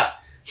 Yeah.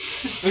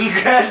 You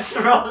grabbed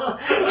some wrong.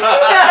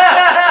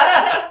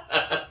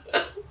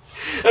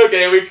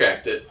 Okay, we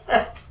cracked it.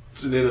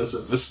 It's an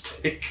innocent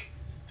mistake.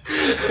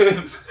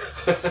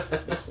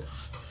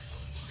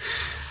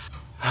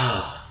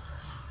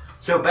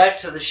 So back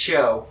to the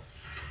show.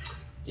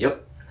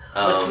 Yep.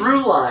 The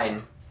through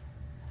line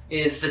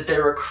is that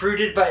they're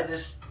recruited by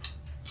this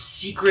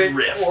secret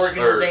Drift,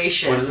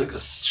 organization. or what is it?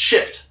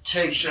 Shift.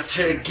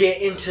 To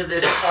get into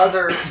this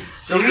other. the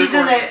Secret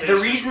reason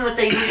organization. that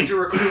they need to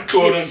recruit Quote,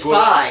 kid unquote.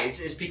 spies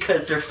is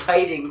because they're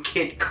fighting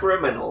kid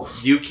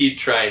criminals. You keep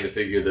trying to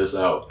figure this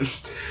out.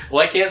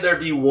 Why can't there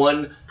be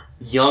one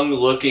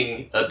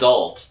young-looking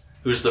adult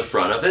who's the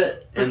front of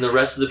it, and the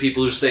rest of the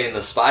people who stay in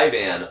the spy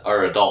van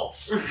are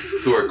adults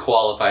who are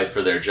qualified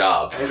for their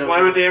jobs? So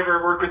why would they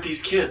ever work with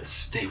these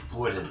kids? They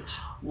wouldn't.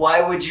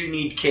 Why would you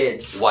need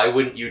kids? Why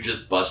wouldn't you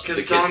just bust the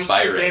Because kid Dom's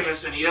spy too ring?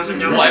 famous and he doesn't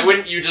know. Why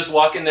wouldn't you just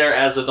walk in there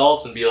as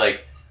adults and be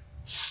like,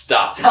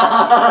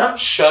 Stop.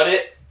 Shut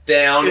it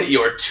down.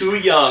 You're too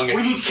young.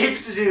 We need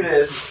kids to do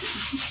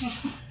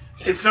this.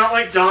 It's not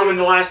like Dom in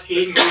the last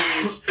 8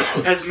 movies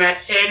has met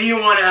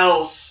anyone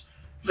else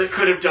that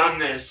could have done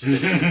this.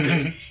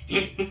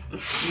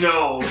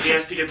 No, he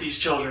has to get these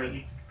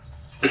children.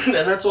 And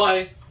that's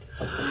why...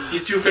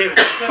 He's too famous.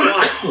 He said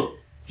why.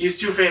 He's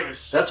too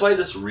famous. That's why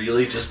this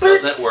really just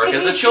doesn't work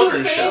as a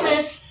children's show.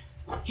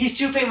 He's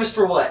too famous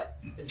for what?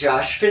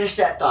 Josh, finish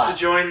that To thought.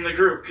 join the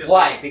group.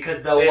 Why?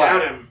 Because they'll they what?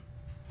 out him.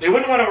 They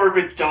wouldn't want to work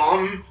with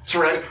Dom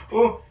Toretto.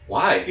 Oh,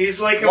 Why?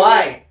 he's like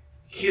Why?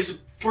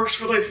 He's works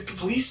for like the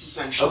police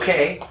essentially.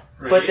 Okay,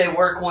 Right? but they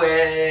work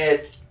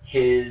with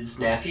his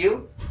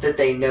nephew that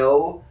they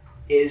know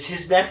is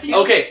his nephew.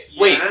 Okay,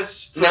 wait.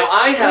 Yes, Now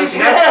I have His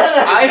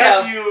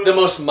nephew- have the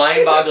most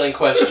mind-boggling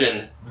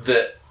question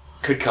that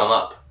could come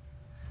up.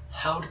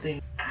 How do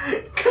they...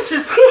 Because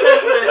it says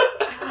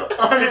it.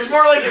 on It's his-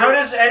 more like, how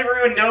does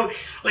everyone know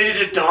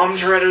related to Dom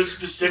Toretto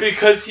specific?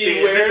 Because he thing?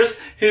 Is it-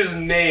 wears his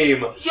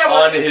name Yeah,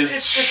 but on his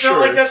it's shirt. not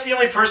like that's the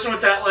only person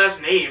with that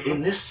last name.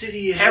 In this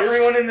city,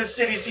 Everyone in the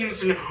city seems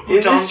to know who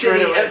in Dom this city,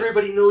 Toretto is.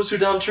 everybody knows who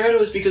Dom Toretto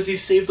is because he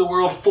saved the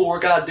world 4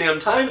 goddamn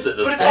times at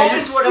this But it's point. all I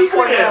just want to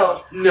point secretive.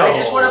 out. No. I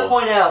just want to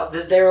point out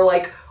that they're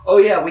like, oh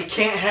yeah, we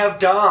can't have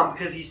Dom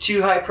because he's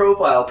too high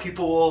profile.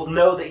 People will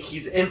know that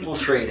he's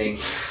infiltrating,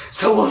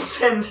 so we'll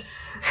send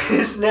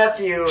his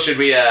nephew. Should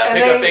we And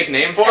pick they- a fake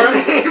name for And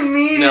him? they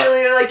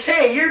immediately are like,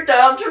 hey, you're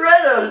Dom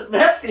Toretto's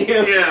nephew.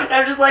 Yeah. And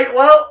I'm just like,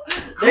 well,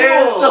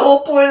 there's Cool. the whole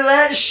point of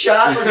that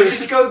shot. Let's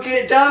just go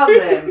get Dom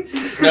then.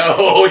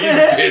 No,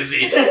 he's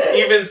busy.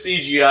 Even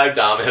CGI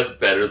Dom has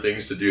better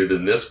things to do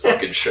than this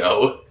fucking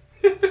show.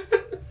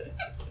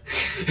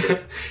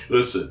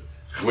 Listen,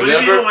 Would it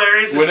be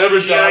hilarious whenever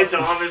if CGI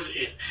Dom is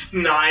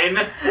 9?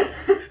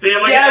 They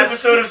have like Yes. an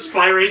episode of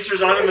Spy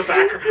Racers on in the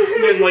background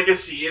in like a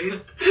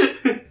scene.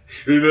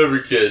 Remember,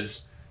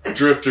 kids,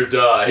 drift or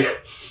die.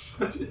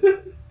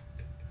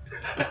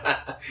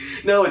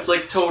 No, it's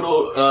like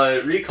Total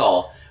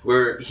Recall,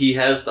 where he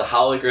has the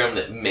hologram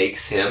that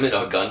makes him in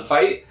a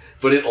gunfight,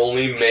 but it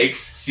only makes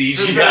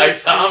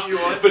CGI Tom,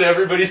 CGI. but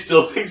everybody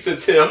still thinks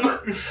it's him.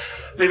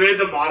 They made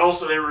the model,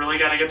 so they really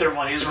gotta get their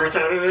money's worth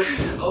out of it.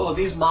 Oh,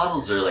 these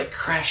models are like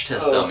crash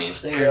test Oh,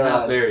 dummies. They are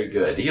not God. very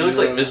good. He looks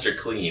like No. Mr.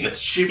 Clean.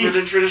 It's cheaper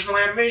than traditional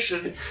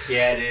animation.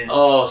 Yeah, it is.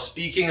 Oh,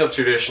 speaking of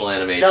traditional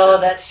animation,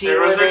 No, that scene There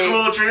where was a they...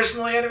 cool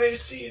traditionally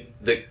animated scene.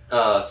 the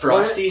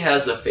Frosty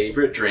has a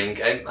favorite drink.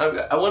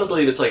 I want to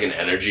believe it's like an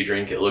energy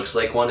drink. It looks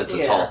like one. It's a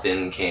Yeah. tall,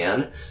 thin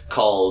can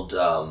called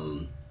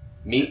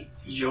Meat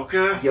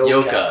Yoka?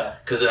 Yoka,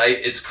 because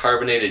it's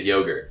carbonated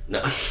yogurt.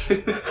 No,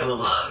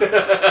 Ugh.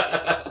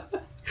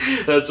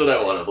 that's what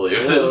I want to believe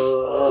it is.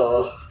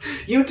 Ugh.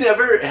 You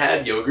never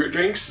had yogurt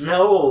drinks?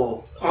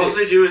 No. All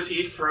they do is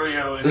eat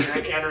froyo and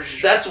drink energy.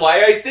 That's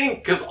why I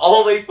think, because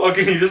all they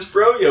fucking eat is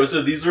froyo.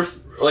 So these are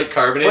like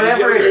carbonated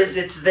Whatever yogurt. it is,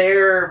 it's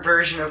their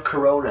version of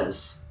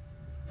Coronas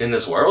In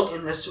this world?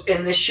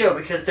 in this show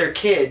because they're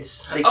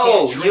kids. They can't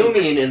Oh, drink. you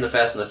mean in the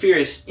Fast and the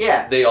Furious?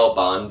 Yeah. They all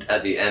bond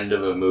at the end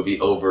of a movie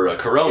over a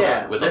Corona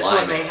Yeah. with a This lime.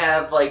 one in they it.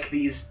 have like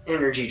these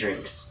energy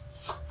drinks.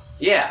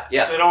 Yeah,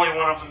 yeah. That only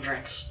one of them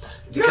drinks.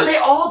 No, they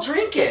all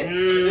drink it.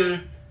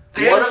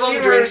 They had One a of scene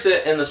them where- drinks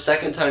it, and the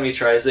second time he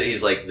tries it,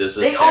 he's like, "This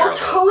is They terrible." all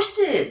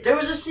toasted. There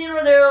was a scene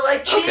where they were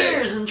like, Okay.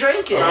 cheers, and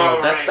drank it.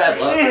 Oh, That's right,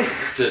 bad right. luck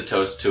to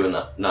toast to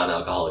a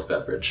non-alcoholic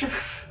beverage.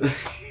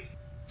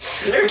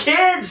 They're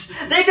kids.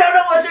 They don't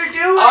know what they're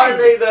doing. Are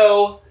they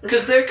though?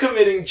 Because they're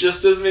committing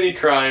just as many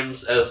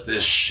crimes as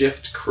this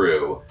shift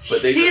crew,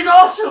 but they He's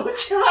also a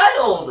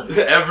child.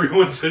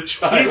 everyone's a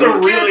child.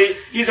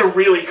 He's a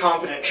really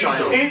competent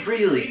child.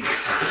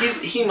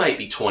 He might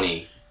be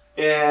 20.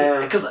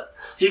 Yeah. Because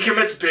He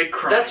commits big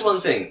crimes. that's one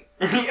thing.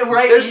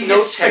 Right. There's you no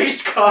get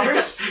space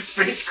cars.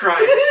 Space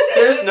crimes.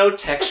 There's no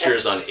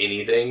textures on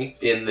anything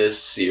in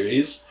this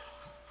series.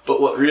 But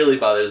what really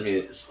bothers me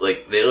is,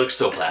 like, they look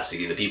so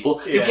plasticky, the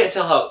people. You Yeah. can't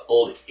tell how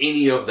old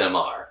any of them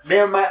are.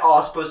 They're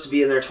all supposed to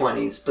be in their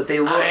 20s, but they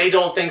look. I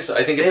don't think so.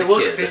 I think it's They a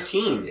look kid.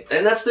 15.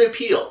 And that's the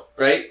appeal,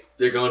 right?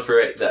 They're going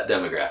for that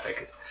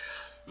demographic.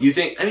 You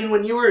think, I mean,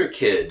 when you were a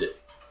kid,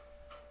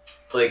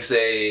 like,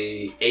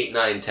 say, 8,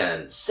 9,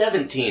 10,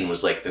 17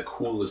 was, like, the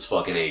coolest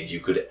fucking age you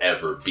could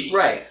ever be.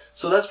 Right.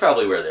 So that's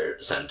probably where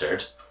they're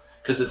centered.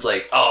 Because it's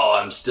like, oh,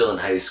 I'm still in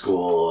high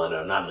school, and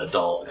I'm not an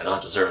adult, and I don't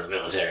have to serve in the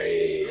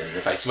military, and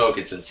if I smoke,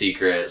 it's in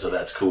secret, so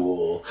that's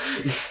cool.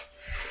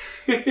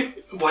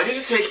 Why did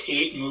it take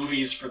 8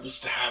 movies for this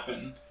to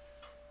happen?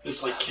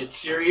 This, like, kid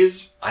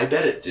series? I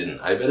bet it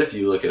didn't. I bet if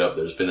you look it up,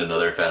 there's been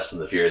another Fast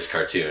and the Furious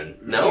cartoon.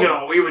 No?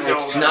 No, we would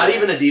know. Not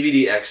even a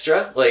DVD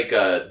extra? Like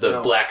the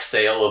No. Black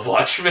Sail of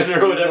Watchmen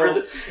or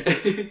whatever?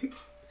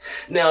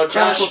 Now,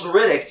 Josh, Chronicles of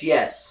Riddick,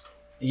 yes.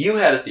 you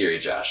had a theory,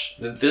 Josh,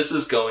 that this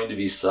is going to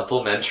be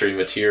supplementary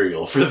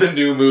material for the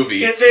new movie.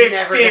 They've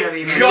never gonna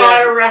be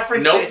gotta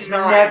reference Nope. it. It's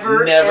not.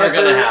 Never Never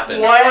gonna ever-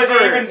 happen. Why would they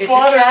Ever. even It's a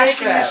bother cash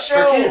making the grab.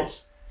 show? For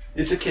kids.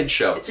 It's a kid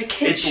show. It's a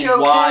kid It's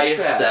show cash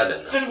grab.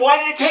 Y7. Then why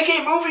did it take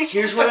 8 movies?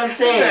 Here's for what this I'm to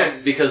saying. happen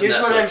then? Because Here's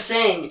Netflix. what I'm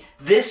saying.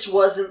 This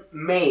wasn't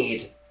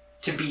made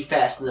to be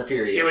Fast and the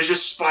Furious. It was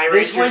just Spy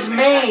This Racers was and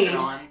they tacked made, it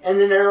on. and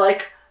then they're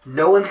like,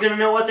 no one's gonna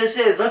know what this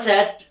is. Let's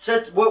add.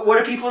 What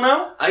do people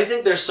know? I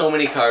think there's so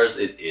many cars,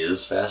 it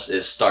is fast.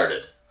 It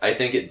started. I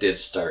think it did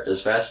start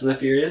as Fast and the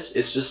Furious.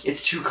 It's just...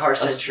 It's too car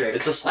centric.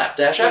 It's a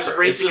slapdash There's effort.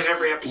 racing It's in just-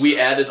 every episode. we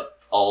added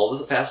all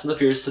the Fast and the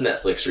Furious to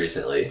Netflix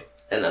recently,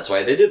 and that's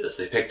why they did this.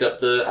 They picked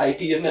up the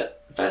IP of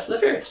Fast and the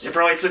Furious. It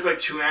probably took like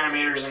 2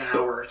 animators an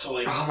hour to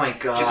like Oh my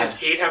get god. this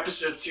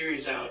 8-episode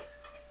series out.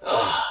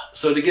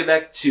 So to get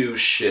back to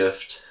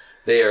Shift,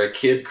 they are a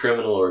kid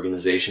criminal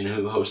organization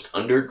who host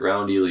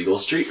underground illegal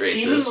street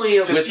races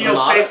Seemingly To with steal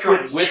space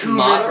cars. with two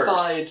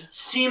modified members.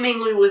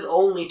 Seemingly with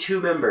only 2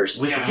 members.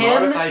 with Yeah.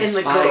 Him modified and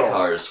the spy girl.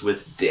 cars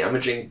with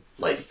damaging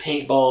like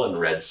paintball and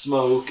red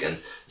smoke and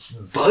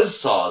buzz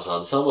saws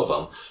on some of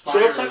them. Spy So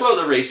let's talk about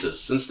the racers. races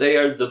since they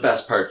are the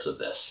best parts of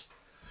this.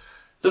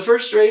 The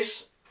first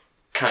race,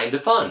 kind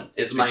of fun.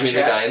 It's Mine between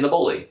the Shaft? guy and the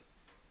bully.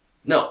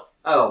 No,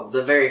 Oh,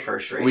 the very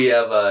first race. we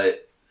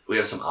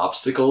have some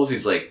obstacles.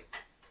 He's like,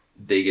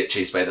 they get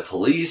chased by the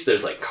police.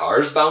 There's like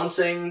cars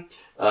bouncing,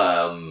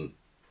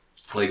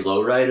 like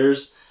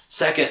lowriders.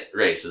 Second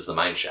race is the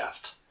mine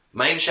shaft.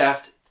 Mine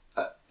shaft,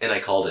 and I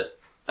called it.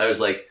 I was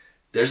like,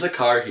 there's a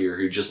car here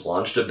who just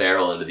launched a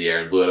barrel into the air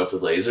and blew it up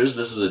with lasers.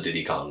 This is a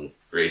Diddy Kong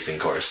racing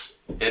course,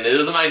 and it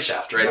is a mine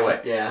shaft right away.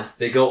 Yeah.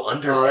 They go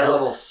under. Oh, that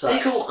level sucks.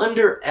 They go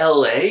under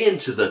LA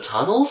into the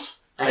tunnels.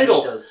 I hate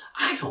don't. those.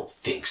 I don't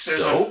think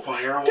There's so. a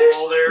firewall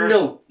There's there.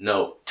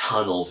 no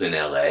tunnels in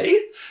LA.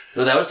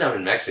 No, that was down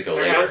in Mexico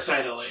They're later.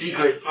 outside LA.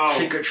 Secret Yeah.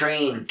 secret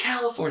train.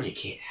 California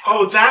can't.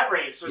 Oh, that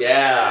race. Okay.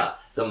 Yeah,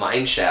 the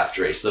mine shaft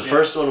race, the Yeah.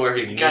 first one where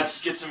he He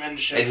meets gets him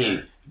into shit. and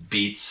he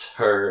beats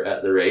her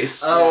at the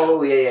race,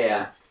 Oh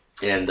yeah.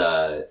 and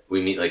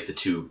we meet like the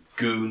 2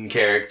 goon They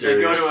characters.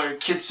 go to a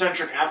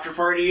kid-centric after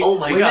party. Oh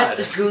my We god!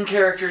 met the goon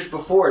characters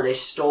before. They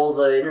stole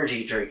the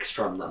energy drinks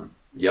from them.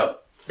 Yep,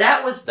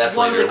 That was that's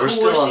one later. of the We're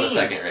cooler still on the scenes.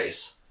 second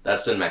race.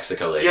 That's in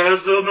Mexico later. Yeah, that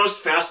was the most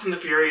Fast and the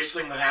Furious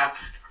thing that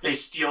happened. They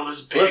steal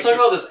this big... Let's talk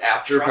about this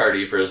after truck.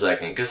 party for a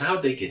second, because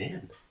how'd they get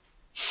in?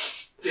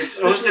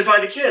 It's hosted by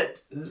the kid.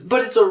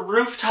 But it's a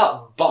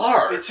rooftop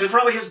bar. It's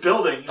probably his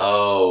building.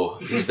 Oh,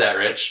 he's that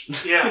rich?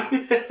 Yeah.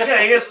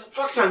 Yeah, he has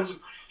fuck tons of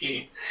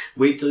money.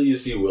 Wait till you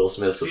see Will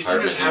Smith's Have you seen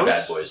apartment his in Bad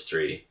house? Boys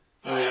 3.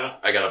 Oh, yeah.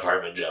 I got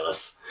apartment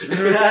jealous.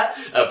 yeah.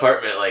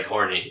 Apartment like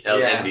horny.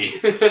 Yeah.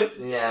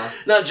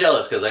 LND. Not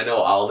jealous, because I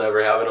know I'll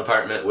never have an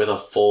apartment with a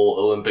full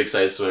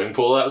Olympic-sized swimming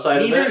pool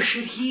outside Neither of it.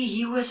 should he.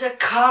 He was a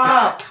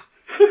cop.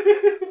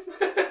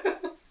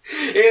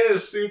 And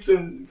his suits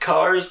and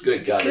cars,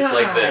 good God, it's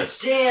like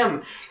this.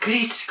 Damn. Could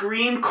he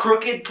scream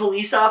crooked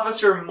police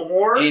officer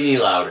more? Any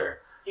louder.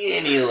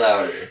 Any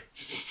louder.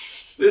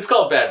 It's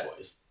called Bad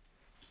Boys.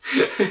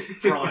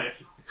 For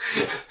life.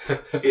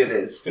 It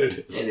is.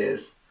 It is. It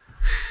is.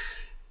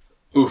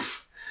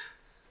 Oof.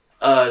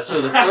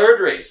 So the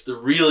third race, the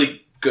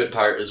really good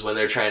part is when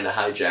they're trying to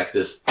hijack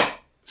this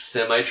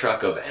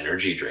semi-truck of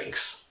energy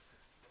drinks.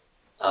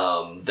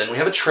 Then we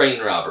have a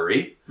train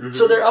robbery. Mhm.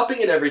 So they're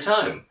upping it every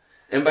time.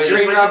 And by Just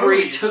Train like the robbery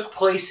movies. took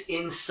place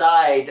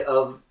inside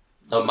of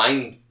a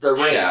mine the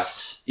race.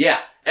 shaft.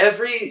 Yeah.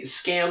 Every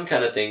scam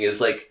kind of thing is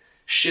like,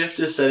 Shift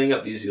is setting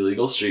up these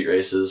illegal street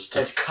races to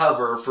as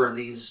cover for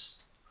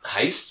these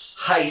heists.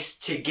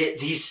 heists to get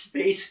these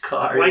space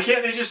cars. Why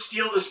can't they just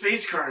steal the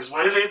space cars?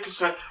 Why do they have to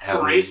set a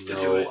Have race to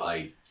no do it?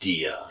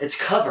 idea. It's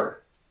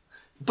cover.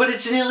 But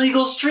it's an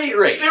illegal street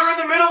race. They're in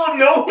the middle of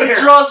nowhere. It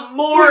draws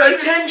more Who's gonna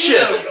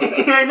attention.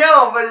 steal? I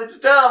know, but it's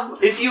dumb.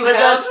 If you But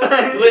have, that's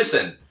fine.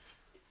 listen,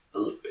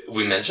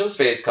 we mentioned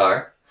space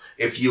car.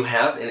 If you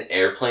have an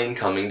airplane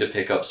coming to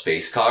pick up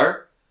space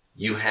car,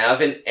 you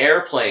have an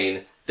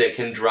airplane that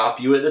can drop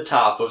you at the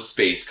top of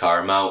Space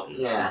Car Mountain.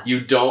 Yeah.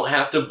 You don't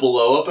have to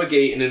blow up a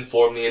gate and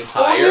inform the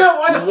entire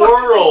why the fuck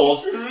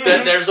world did they-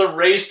 that there's a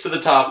race to the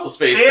top of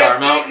Space They Car had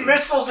Mountain. big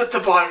missiles at the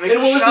bottom. They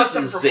And what could was shot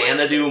them this, from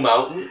Xanadu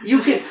Mountain?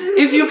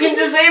 If you can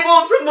disable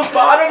it from the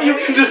bottom, you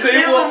can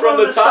disable it from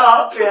the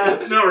top.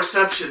 Yeah. No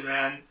reception,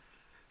 man.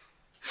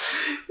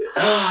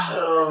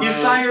 Oh, You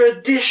man. fire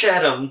a dish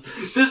at him.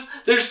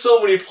 There's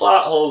so many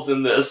plot holes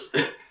in this.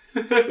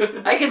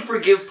 I can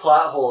forgive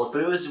plot holes,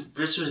 but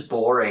this was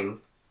boring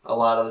a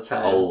lot of the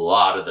time. A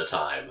lot of the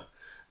time.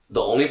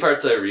 The only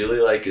parts I really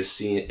like is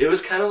seeing... It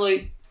was kind of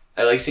like...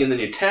 I like seeing the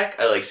new tech,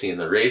 I like seeing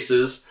the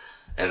races,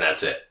 and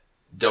that's it.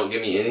 Don't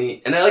give me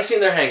any... And I like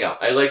seeing their hangout.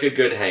 I like a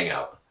good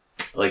hangout.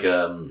 Like,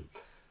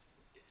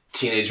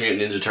 Teenage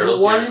Mutant Ninja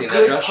Turtles. The You ever one seen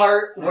good that, Josh?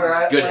 part where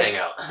I... Good like,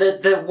 hangout.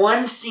 The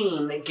one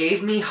scene that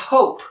gave me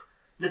hope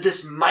that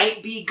this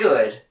might be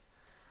good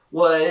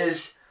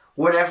was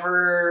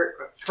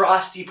whenever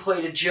Frosty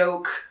played a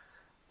joke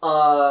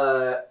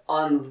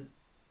on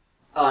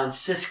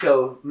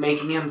Cisco,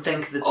 making him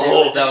think that there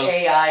was an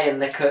AI in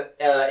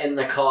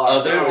the car.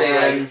 Other I was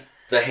than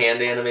the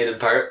hand animated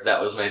part,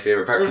 that was my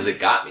favorite part because it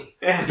got me.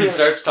 like- He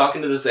starts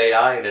talking to this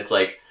AI and it's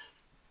like,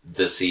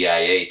 the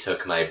CIA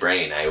took my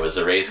brain. I was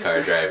a race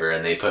car driver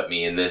and they put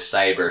me in this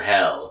cyber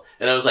hell.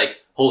 And I was like,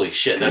 holy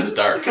shit, that's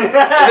dark. And then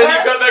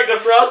you cut back to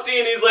Frosty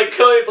and he's like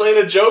playing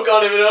a joke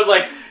on him and I was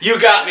like,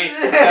 you got me.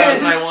 That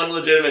was my one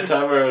legitimate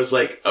time where I was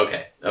like,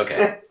 okay.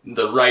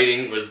 The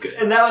writing was good.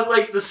 And that was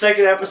like the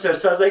second episode,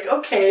 so I was like,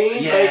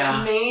 okay, Yeah.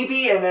 like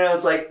maybe, and then I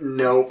was like,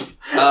 nope.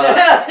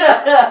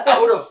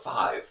 Out of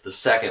 5, the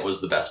second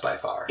was the best by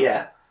far.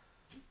 Yeah.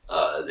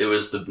 It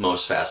was the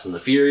most Fast and the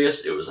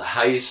Furious. It was a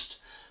heist.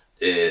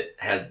 It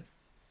had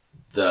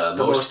the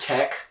most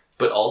tech.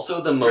 but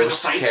also the There's a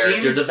most fight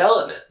character scene?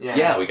 development. Yeah.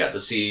 Yeah, we got to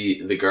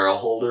see the girl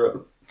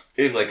holder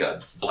in like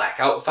a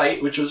blackout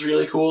fight, which was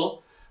really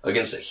cool,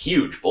 against a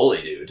huge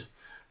bully dude.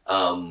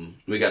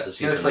 We got to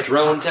see It was some like-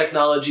 drone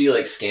technology,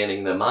 like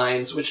scanning the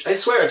mines, which I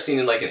swear I've seen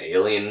in like an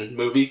Alien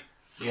movie.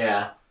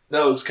 Yeah.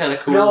 That was kind of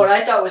cool. No, what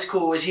I thought was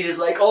cool was he was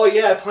like, oh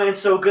yeah, I planned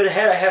so good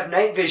ahead, I have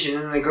night vision,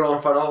 and then the girl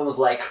in front of him was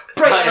like,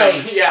 bright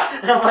lights! Yeah.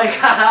 And I'm like,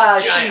 haha,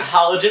 Giant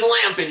halogen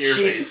lamp in your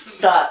she face.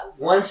 thought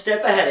one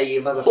step ahead of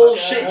you, motherfucker.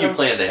 Bullshit, you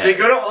planned They ahead.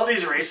 go to all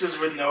these races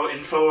with no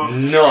info of the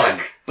None.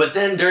 track. But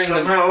then during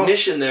Somehow- the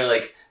mission, they're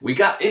like, we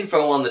got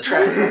info on the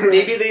track.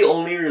 Maybe they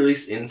only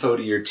release info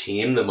to your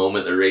team the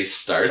moment the race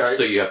starts.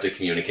 So you have to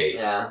communicate.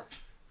 Yeah.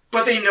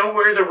 But they know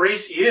where the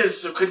race is,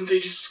 so couldn't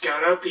they just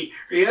scout out the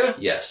area?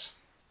 Yes,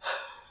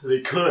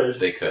 They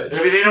could. they could.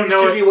 Maybe they don't Seems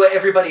know to it. be what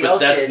everybody But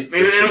else that's- did.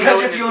 Maybe they don't Because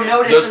know if it you'll in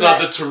notice That's in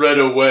not that- the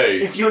Toretto way.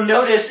 If you'll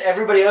notice,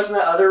 everybody else in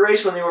the other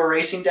race, when they were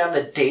racing down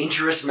the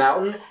dangerous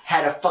mountain,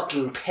 had a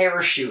fucking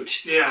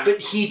parachute. Yeah. But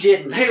he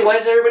didn't. Hey, why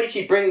does everybody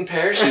keep bringing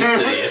parachutes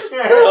to these?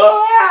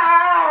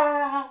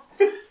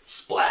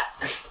 Splat.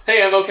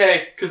 Hey, I'm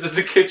okay, because it's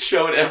a kid's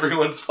show and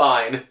everyone's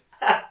fine.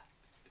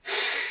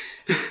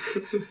 We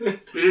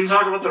didn't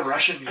talk about the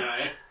Russian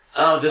guy.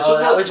 Oh, this Oh,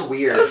 was that was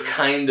weird. That was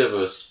kind of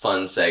a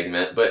fun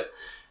segment, but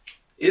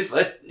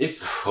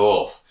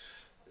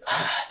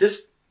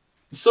this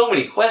so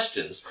many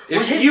questions.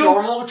 Was his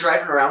normal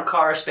driving around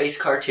car a space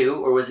car too,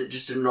 or was it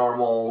just a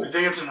normal? I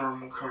think it's a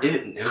normal car.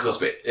 It was a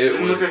space. It It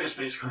didn't was look like a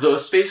space car. the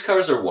space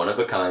cars are one of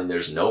a kind.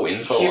 There's no He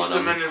info keeps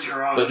on them in his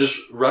garage. But this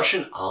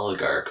Russian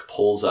oligarch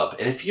pulls up,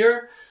 and if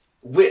you're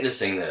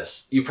witnessing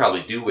this, you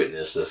probably do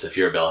witness this if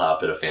you're a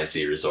bellhop at a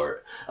fancy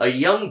resort. A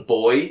young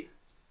boy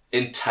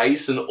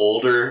entice an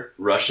older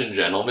Russian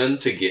gentleman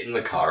to get in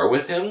the car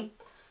with him.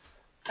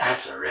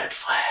 That's a red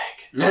flag.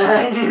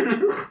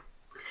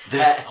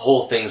 This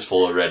whole thing's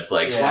full of red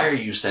flags. Yeah. Why are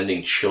you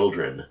sending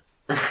children?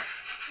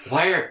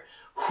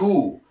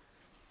 Who?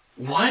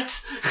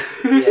 What?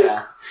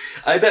 Yeah.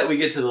 I bet we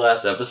get to the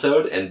last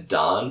episode and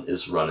Don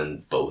is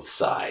running both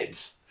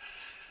sides.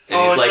 And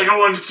oh, he's it's like I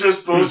wanted to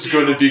expose who's you.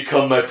 going to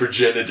become my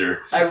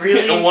progenitor? I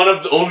really. And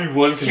only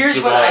one can Here's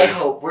survive. what I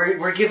hope.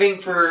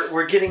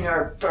 We're getting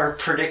our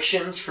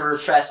predictions for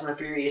Fast and the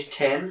Furious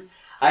 10.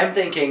 I'm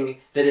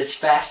thinking that it's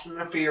Fast and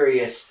the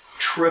Furious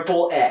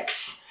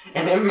XXX,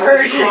 and it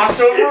merges.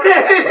 Crossover?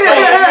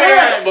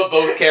 But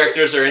both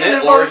characters are in And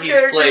it, the or both he's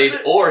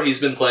characters- he's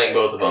been playing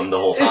both of them the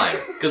whole time.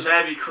 Because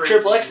That'd be crazy.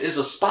 Triple X is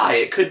a spy.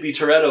 It could be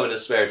Toretto in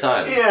his spare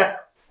time. Yeah.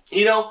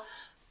 You know,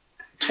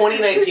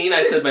 2019,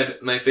 I said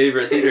my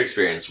favorite theater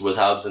experience was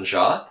Hobbs and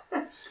Shaw.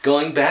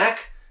 Going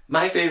back,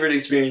 my favorite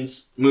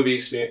movie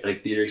experience,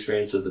 like theater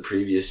experience of the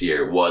previous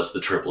year was the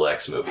Triple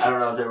X movie. I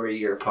don't know if they were a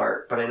year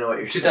apart, but I know what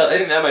you're 2000, I saying.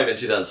 think that might have been I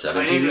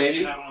 2017, need to see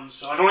maybe. that one,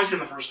 so I've only seen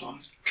the first one.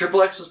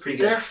 Triple X was pretty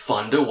good. They're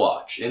fun to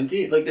watch, and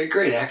they're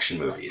great action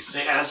movies. Is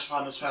it as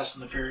fun as Fast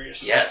and the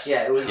Furious? Yes.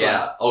 Yeah, it was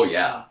Yeah. fun. Oh,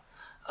 yeah.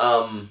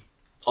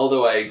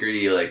 Although I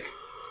agree, like,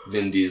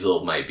 Vin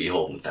Diesel might be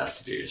holding the Fast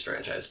and Furious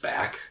franchise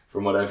back,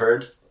 from what I've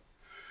heard.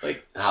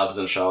 Like, Hobbs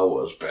and Shaw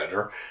was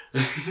better.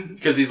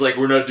 Because he's like,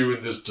 we're not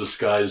doing this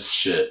disguise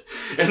shit.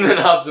 And then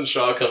Hobbs and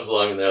Shaw comes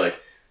along and they're like,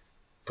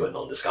 putting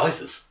on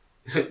disguises.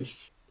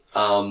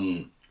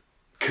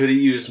 Could have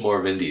used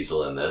more Vin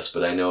Diesel in this,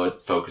 but I know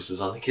it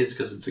focuses on the kids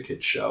because it's a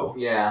kids show.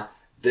 Yeah.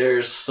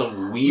 There's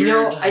some weird You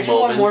know, I do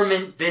want more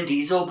moments. Vin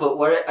Diesel, but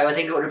what I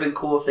think it would have been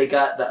cool if they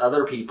got the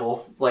other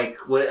people,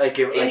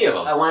 Any of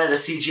them. I wanted a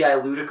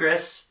CGI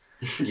Ludacris.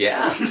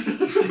 Yeah.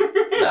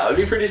 That would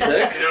be pretty sick.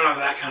 I don't have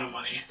that kind of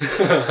money.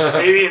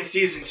 Maybe in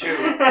season 2.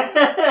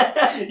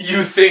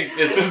 You think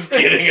this is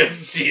getting a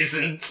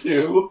season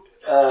 2?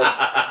 Oh,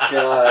 I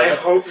God.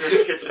 hope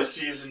this gets a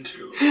season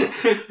 2.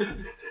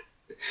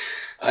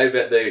 I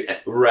bet they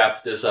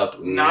wrap this up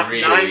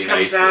really 9 comes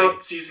nicely.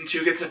 out, season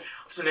 2 gets a...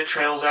 Wasn't it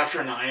trails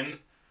after 9?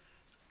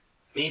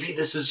 Maybe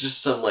this is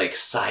just some, like,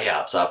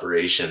 psyops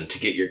operation to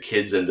get your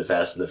kids into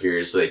Fast and the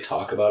Furious so they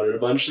talk about it a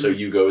bunch so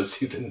you go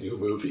see the new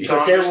movie. Tom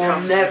But there just will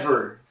comes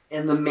never,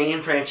 in the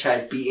main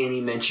franchise, be any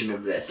mention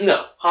of this.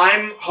 No,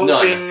 I'm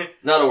hoping none.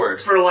 Not a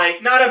word. for,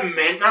 like, not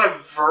a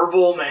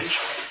verbal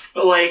mention,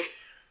 but, like,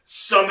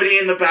 somebody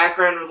in the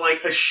background with, like,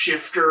 a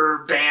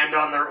shifter band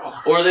on their arm.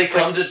 Or they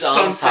come Like to Dom's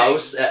something.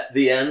 house at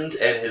the end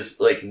and his,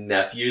 like,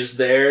 nephew's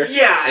there.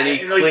 Yeah, And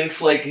he and, like,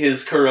 clinks, like,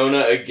 his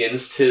Corona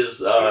against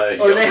his,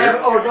 Or they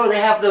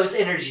have those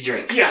energy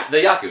drinks. Yeah. The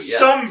Yaku, yeah.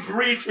 some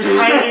brief,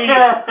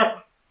 tiny,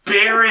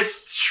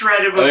 barest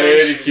shred of a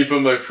mention. keep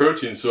on my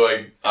protein, so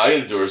I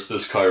endorse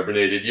this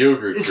carbonated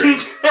yogurt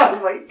drink. Oh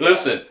my God.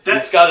 Listen, That-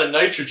 it's got a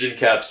nitrogen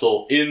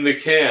capsule in the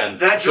can,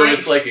 That so drink-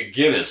 it's like a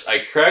Guinness. I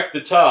crack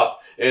the top,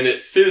 and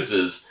it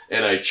fizzes,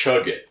 and I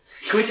chug it.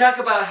 Can we talk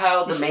about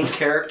how the main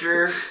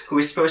character, who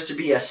is supposed to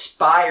be a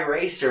spy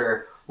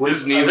racer,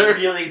 was Is neither. a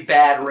really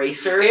bad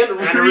racer? And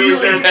And a really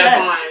really bad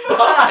bad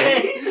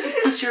spy.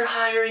 Because you're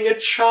hiring a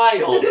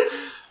child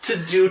to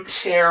do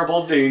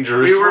terrible,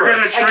 dangerous We were work.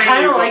 gonna I train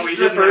kind you, of but liked we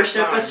the didn't have first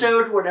time.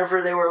 episode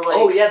whenever they were like,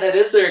 Oh yeah, that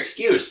is their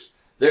excuse.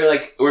 They're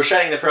like, we're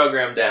shutting the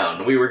program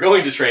down. We were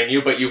going to train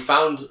you, but you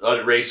found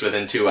a race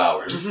within 2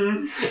 hours.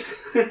 Mhm.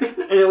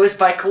 And it was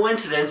by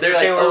coincidence. They're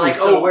They like, were "Oh, like,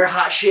 so "Oh, we're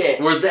hot shit."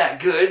 We're that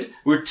good?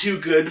 We're too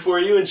good for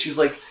you? And she's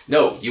like,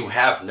 no, you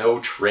have no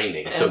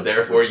training, so And-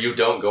 therefore you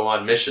don't go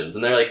on missions.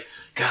 And they're like,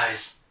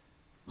 guys,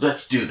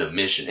 let's do the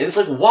mission. And it's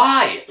like,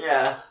 why?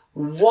 Yeah,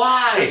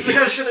 Why? This is the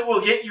kind of shit that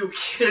will get you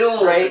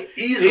killed. right.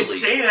 Easily. They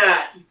say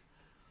that.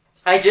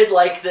 I did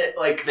like that.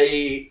 Like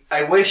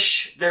I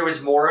wish there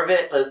was more of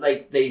it. But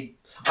like they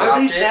Are dropped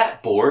they it.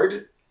 that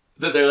bored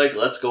that they're like,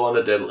 let's go on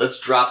a dead, let's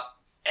drop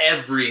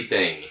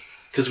everything.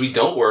 Because we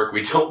don't work,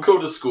 we don't go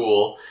to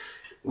school,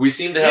 we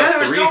seem to Yeah, have there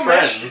was 3 no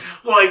friends.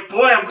 mention. Like,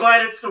 boy, I'm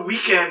glad it's the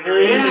weekend. Or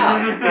anything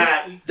Yeah. like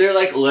that. They're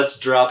like, let's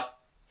drop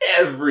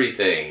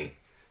everything.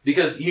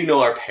 Because,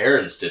 our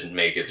parents didn't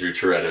make it through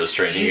Toretto's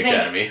Training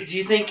Academy. Do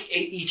you think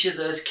each of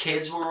those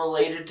kids were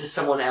related to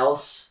someone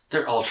else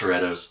They're all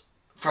Toretto's.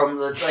 from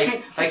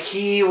the like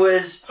he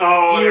was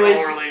Oh, he they're was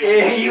all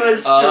related. he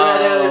was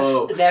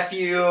Oh. Toretto's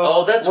nephew.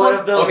 Oh, that's one one-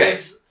 of them okay.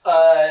 was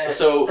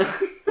So,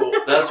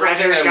 that's one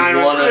thing Red-haired guy I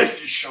was want to... really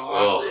Shaw.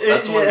 Oh,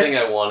 that's one Yeah. thing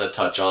I want to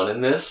touch on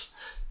in this.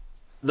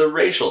 The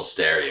racial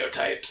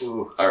stereotypes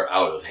Ooh. are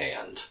out of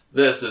hand.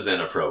 This is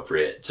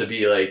inappropriate to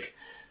be like,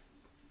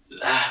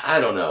 I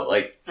don't know,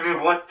 like I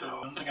mean, what though?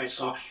 I don't think I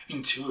saw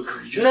anything too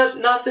egregious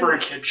nothing, for a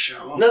kid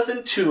show.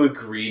 nothing too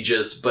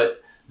egregious.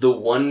 But the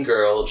one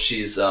girl,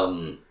 she's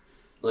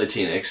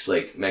Latinx,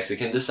 like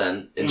Mexican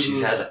descent, and she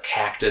Mhm. has a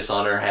cactus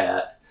on her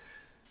hat.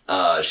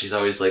 She's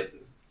always like,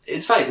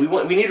 it's fine.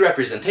 We need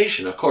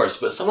representation, of course,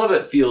 but some of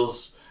it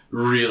feels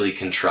really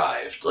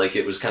contrived. Like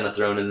it was kind of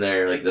thrown in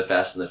there, like the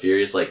Fast and the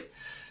Furious. Like,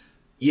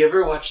 you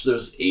ever watch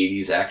those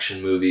 '80s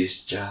action movies,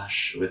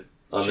 Josh,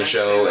 on the Can't show?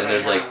 say that And I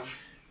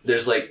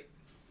there's have. like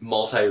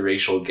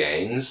multiracial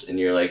gangs, and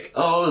you're like,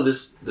 oh,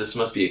 this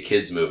must be a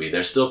kids movie.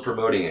 They're still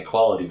promoting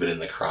equality, but in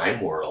the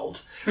crime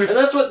world, and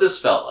that's what this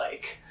felt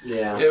like.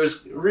 Yeah. It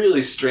was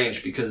really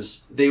strange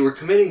because they were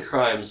committing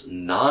crimes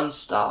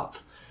nonstop,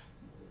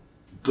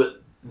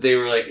 but they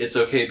were like, it's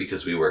okay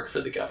because we work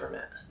for the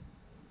government.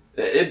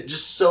 It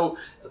just so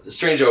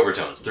strange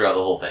overtones throughout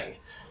the whole thing.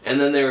 And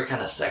then they were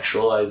kind of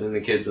sexualizing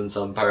the kids in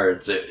some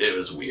parts. It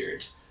was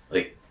weird.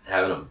 Like,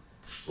 having them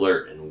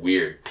flirt in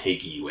weird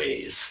piggy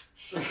ways.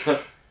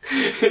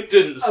 It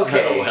didn't settle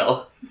Okay.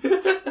 well.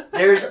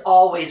 There's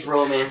always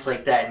romance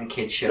like that in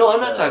kid shows. No,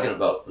 I'm not so- talking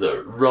about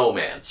the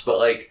romance, but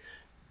like,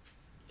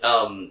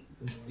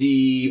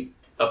 the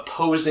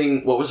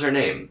opposing, what was her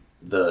name?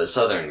 The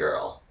southern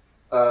girl.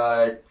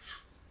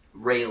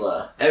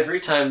 Rayla. Every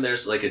time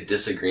there's like a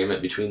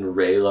disagreement between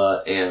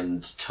Rayla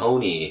and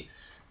Tony,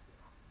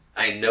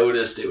 I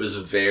noticed it was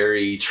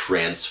very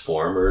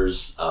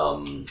Transformers,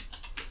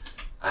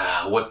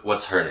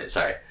 what's her name?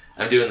 Sorry.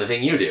 I'm doing the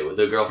thing you do,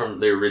 the girl from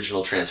the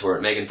original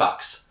Transformers, Megan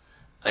Fox.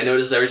 I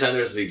noticed every time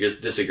there was a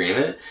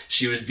disagreement,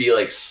 she would be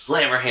like,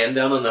 slam her hand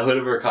down on the hood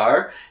of her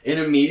car, and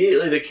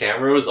immediately the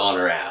camera was on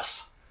her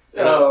ass.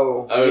 And I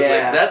was yeah.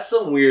 like, that's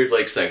some weird,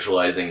 like,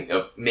 sexualizing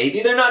of,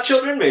 maybe they're not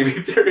children, maybe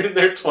they're in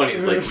their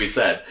 20s, like we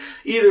said.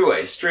 Either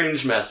way,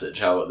 strange message,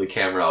 how the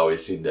camera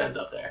always seemed to end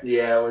up there.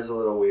 Yeah, it was a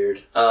little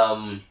weird.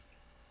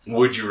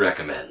 Would you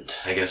recommend?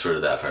 I guess we're to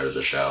that part of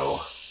the show.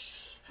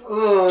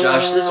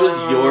 Josh, this was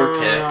your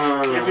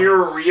pick. If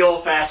you're a real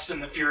Fast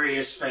and the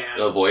Furious fan,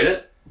 Avoid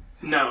it?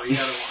 No, you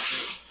gotta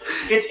watch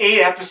it. It's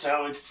 8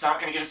 episodes. It's not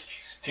gonna get us...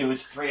 Dude,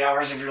 it's 3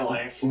 hours of your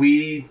life.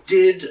 We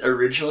did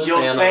originally You'll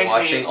plan on thank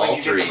watching me when all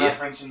you 3. get the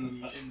reference in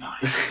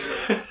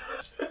 9.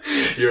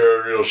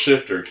 You're a real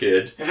shifter,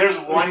 kid. If there's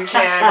one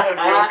can of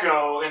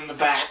Yoko in the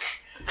back...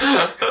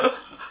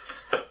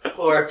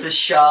 Or if the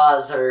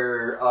Shaws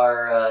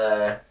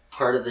are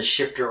part of the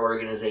shifter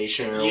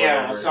organization or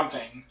whatever.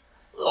 something.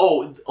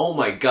 Oh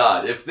my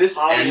god, if this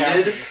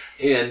ended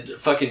and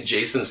fucking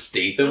Jason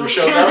Statham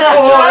showed up,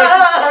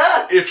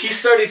 Oh, if he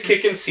started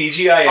kicking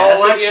CGI I'll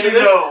ass at let the end you of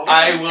this, know.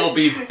 I will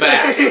be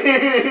back.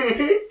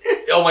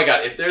 Oh my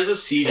god, if there's a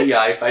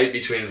CGI fight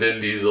between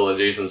Vin Diesel and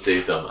Jason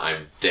Statham,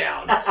 I'm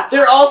down.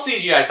 They're all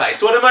CGI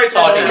fights, what am I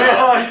talking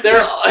about? They're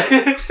all...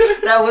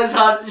 That was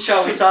Hobbs and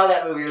Shaw. We saw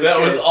that movie. That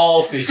was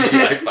all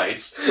CGI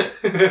fights.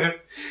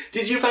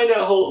 Did you find out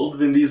how old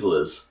Vin Diesel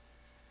is?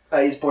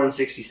 He's born in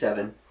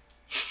 67.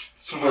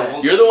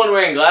 So You're the one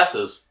wearing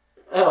glasses.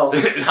 Oh.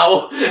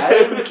 How? I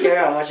didn't care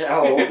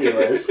how old he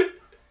was.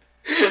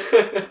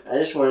 I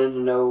just wanted to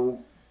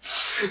know.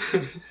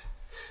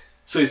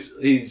 So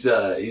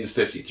he's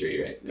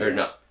 53, right? Or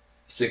no,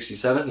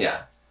 67?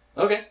 Yeah.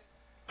 Okay.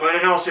 But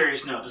in all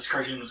seriousness, no, this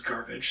cartoon was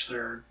garbage.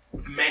 They're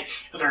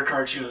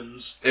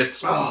cartoons.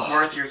 It's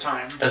worth your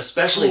time.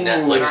 especially Ooh.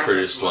 Netflix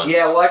produced ones.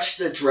 Yeah, watch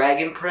The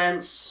Dragon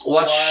Prince.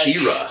 Watch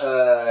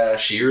She-Ra.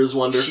 She-Ra's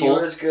wonderful.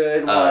 She-Ra's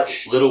good.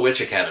 Watch. Little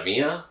Witch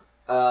Academia.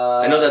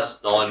 I know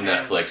that's on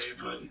Netflix.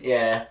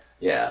 Yeah.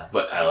 Yeah,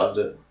 but I loved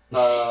it.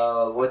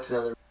 What's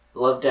another?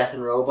 Love, Death,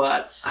 and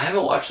Robots. I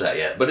haven't watched that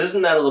yet, but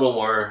isn't that a little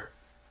more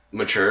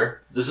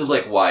mature? This is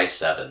like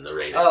Y7, the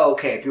rating. Oh,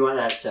 okay. If you want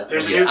that stuff.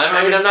 There's a Yeah, new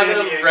I'm not San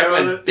going to Diego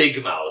recommend that-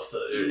 Big Mouth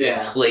in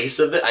Yeah. place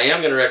of it. I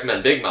am going to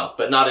recommend Big Mouth,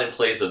 but not in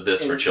place of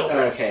this for children.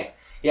 Okay.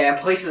 Yeah, in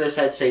place of this,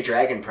 I'd say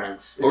Dragon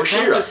Prince. It's Or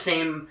kind She-Ra. of the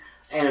same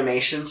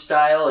animation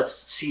style. It's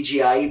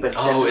CGI, but it's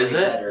definitely is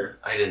it? better.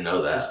 I didn't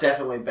know that. It's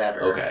definitely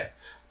better. Okay.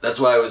 That's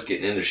why I was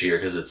getting into She-Ra,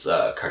 because it's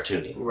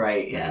cartoony.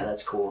 Right, yeah,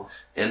 that's cool.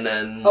 And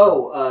then...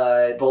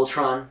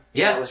 Voltron.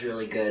 Yeah. That was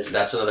really good.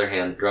 That's another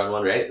hand-drawn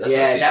one, right? That's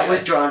Yeah, not that CGI.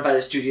 was drawn by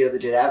the studio that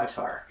did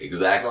Avatar.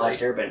 Exactly. The Last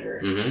Airbender.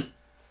 Mm-hmm.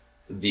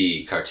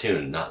 The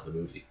cartoon, not the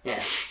movie.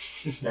 Yeah.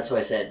 That's what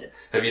I said.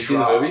 Have you seen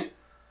the Draw. movie?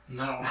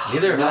 No.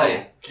 Neither have No.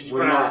 I. Can you We're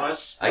put it on not- the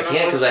list? I Put it on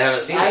can't the 'cause I list?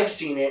 haven't seen it. I've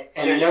seen it,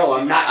 and Yeah, you've no, seen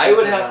I'm it. not. I would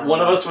gonna put it have... on One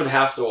the of us list. would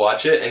have to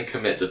watch it and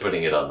commit to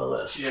putting it on the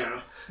list.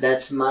 Yeah.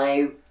 That's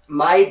my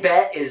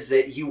bet is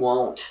that you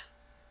won't.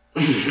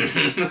 It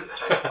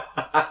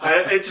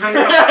depends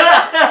on how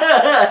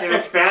bad it is. If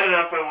it's bad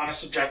enough, I want to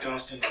subject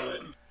Austin to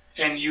it.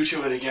 And you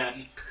to it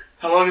again.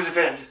 How long has it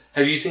been?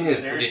 Have you seen it?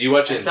 It's there. Did you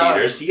watch it I in saw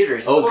theaters? it in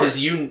theaters. Oh, of course.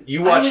 because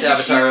you I watched was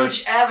Avatar. a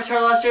huge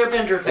Avatar Last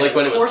Airbender fan. Like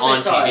when Of it was course I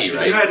on saw TV, it.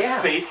 right? You had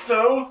Yeah. faith,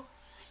 though?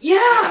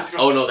 Yeah.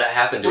 Oh no, that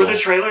happened to Were him. the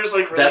trailers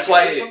like really That's good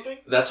why. or something?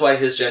 That's why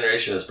his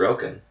generation is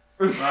broken.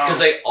 Wow. Because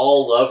they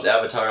all loved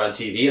Avatar on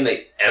TV, and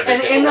every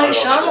And single M. one Night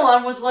of them had it.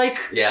 Shyamalan was like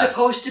Yeah.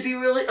 supposed to be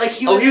really like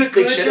he Oh, was. he was a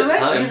big good shit at the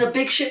director. time. He was a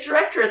big shit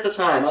director at the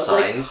time. I was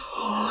like, Signs.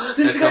 oh,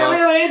 this is Had gonna come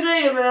be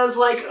amazing, and then I was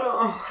like,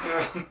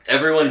 oh.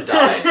 Everyone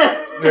died.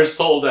 Their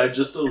soul died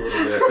just a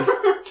little bit.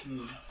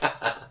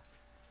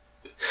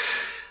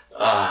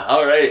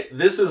 All right,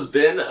 this has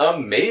been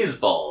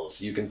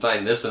Amazeballs. You can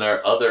find this and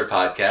our other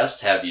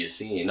podcasts, Have You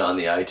Seen, on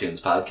the iTunes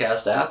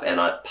podcast app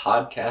and on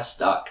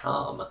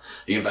podcast.com.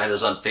 You can find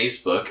us on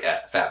Facebook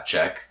at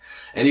FapCheck,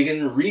 and you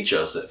can reach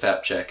us at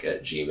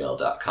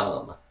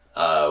fapcheck@gmail.com.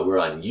 We're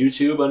on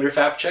YouTube under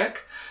FapCheck,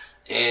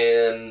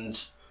 and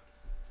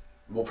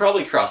we'll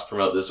probably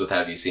cross-promote this with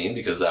Have You Seen,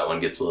 because that one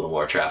gets a little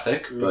more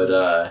traffic,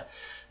 but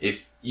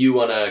if you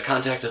want to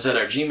contact us at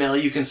our Gmail,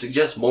 you can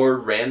suggest more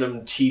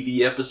random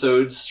TV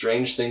episodes,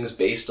 strange things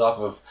based off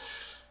of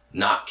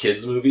not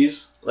kids'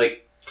 movies.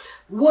 Like,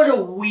 What a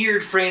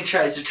weird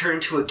franchise to turn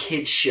into a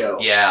kids show.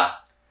 yeah.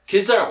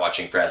 Kids aren't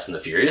watching Fast and the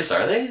Furious,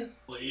 are they?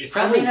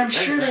 I mean, I'm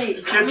sure they.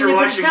 If kids I mean, are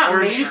but it's watching not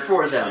porn made stars,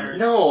 for them. they're-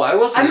 No, I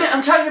wasn't.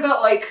 I'm talking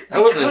about like. I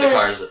wasn't into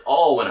because cars at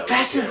all when I was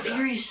Fast a and kid.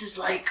 Furious is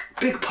like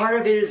big part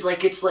of it is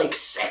like it's like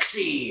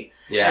sexy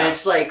and Yeah.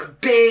 it's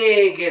like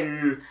big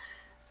and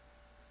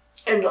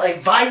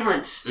like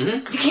violent.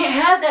 Mm-hmm. You can't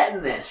have that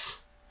in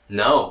this.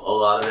 No, a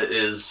lot of it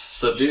is Just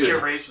subdued.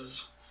 get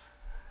races.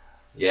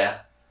 Yeah.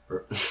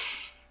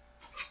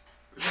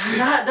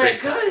 Not that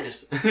Race good.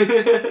 cars.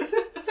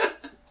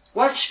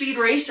 Watch Speed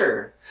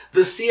Racer.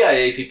 The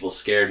CIA people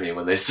scared me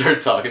when they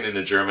started talking in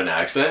a German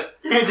accent.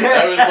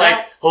 I was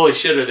like, holy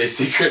shit, are they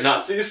secret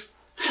Nazis?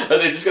 Are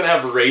they just gonna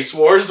have race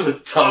wars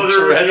with Tom The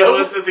reveal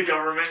is Toretto? that the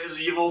government is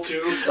evil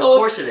too. Of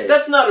course it is.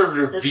 That's not a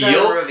reveal.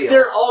 not a reveal.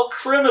 They're all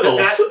criminals.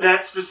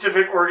 That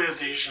specific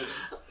organization.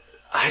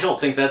 I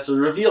don't think that's a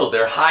reveal.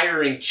 They're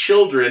hiring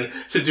children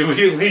to do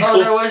illegal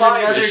Oh, there was spy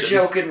another missions.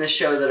 joke in the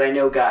show that I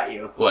know got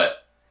you.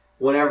 What?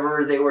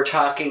 Whenever they were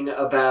talking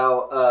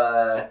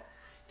about,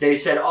 they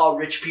said all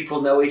rich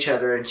people know each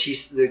other, and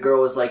the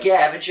girl was like, "Yeah,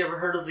 haven't you ever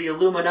heard of the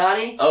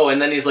Illuminati?" Oh,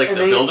 and then he's like, And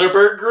the they-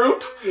 Bilderberg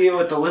Group? Yeah,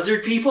 with the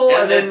lizard people,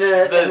 And and then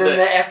then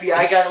the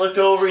FBI guy looked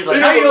over. He's like,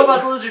 You "How do you know- know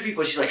about the lizard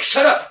people?" She's like,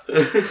 "Shut up."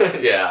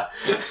 Yeah.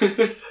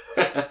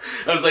 I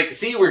was like,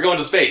 see, we're going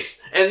to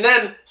space. And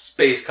then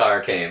Space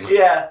Car came.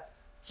 Yeah.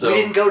 So,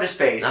 we didn't go to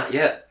space. not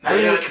yet. I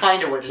mean, we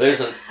kind of went to There's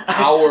space. an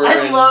hour I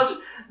and loved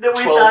that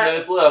we 12 thought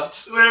minutes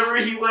left. whenever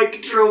he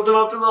like drove them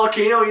up the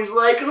volcano, he's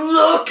like,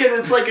 look, and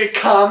it's like a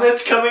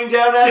comet coming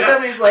down at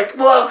them. He's like,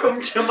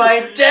 welcome to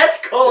my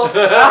death cult.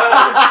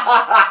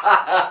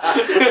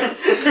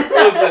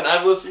 Listen,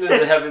 I'm listening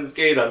to Heaven's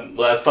Gate on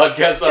last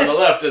podcast on the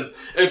left, and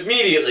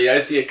immediately I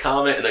see a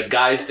comet and a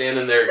guy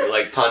standing there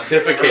like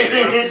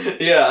pontificating.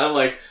 Yeah, I'm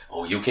like,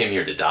 oh, you came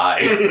here to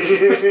die.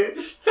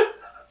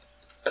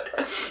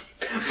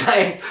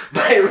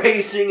 By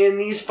racing in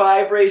these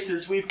 5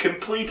 races, we've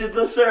completed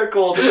the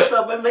circle to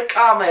summon the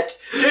comet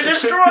to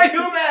destroy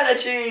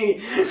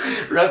humanity.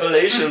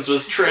 Revelations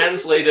was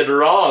translated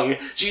wrong.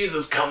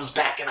 Jesus comes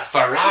back in a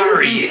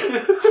Ferrari.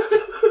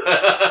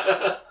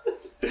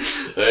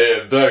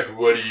 Hey, I'm back.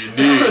 What do you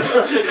need?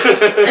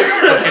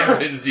 Fucking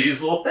Vin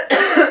Diesel.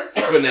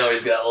 But now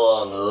he's got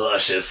long,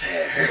 luscious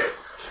hair.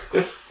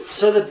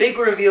 So the big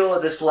reveal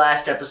of this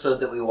last episode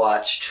that we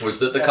watched Was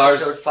that the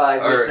cars episode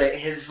 5 was are- that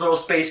his little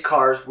space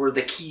cars were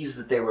the keys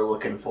that they were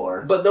looking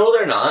for. But no,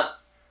 they're not.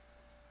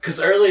 Because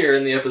earlier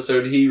in the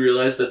episode, he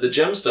realized that the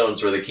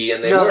gemstones were the key,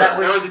 and they No, were. that That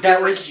was was a that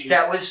different was key.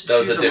 that was That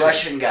was to a the different-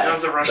 Russian guy. That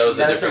was the Russian. That was a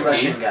That was the different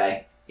Russian key?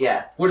 guy.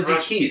 Yeah. What are the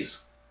Rush-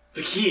 keys?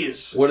 The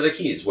keys. What are the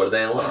keys? What do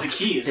they What unlock? are the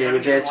keys? They-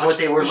 Haven't you that's what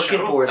they were watched looking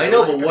the for. show? I They know,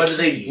 were but looking what for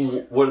do they?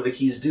 keys. What do the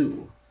keys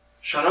do?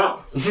 Shut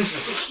up.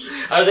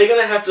 Are they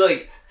gonna have to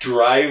like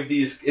drive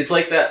these? It's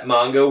like that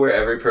manga where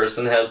every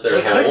person has their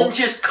They hole, couldn't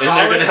just and call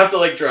they're it. gonna have to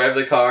like drive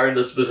the car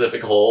into a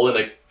specific hole in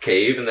a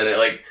cave, and then it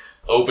like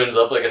opens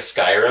up like a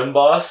Skyrim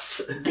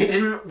boss. They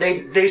didn't.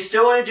 They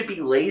still wanted to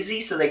be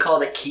lazy, so they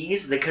called it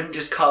keys. They couldn't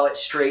just call it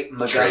straight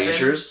MacGuffin.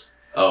 Treasures.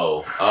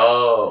 Oh.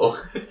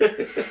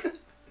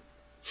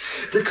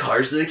 The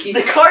cars are the key.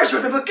 The cars were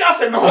the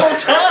MacGuffin the whole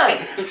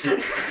time.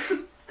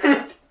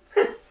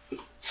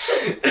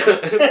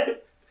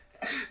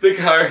 The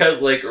car has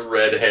like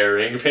red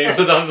herring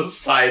painted on the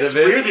side It's of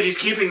it. weird that he's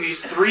keeping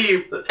these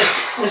 3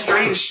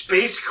 strange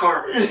space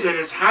cars in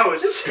his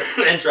house.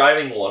 And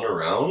driving one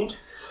around.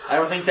 I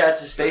don't think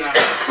that's a space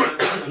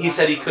car. He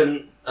said he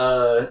couldn't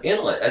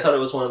analyze. I thought it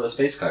was one of the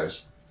space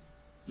cars.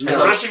 The I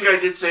thought- Russian guy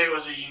did say it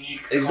was a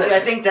unique car. Exactly.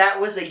 I think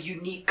that was a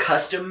unique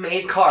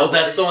custom-made car. Oh, but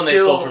that's it's the one they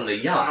still- stole from the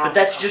yacht. But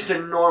that's just a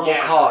normal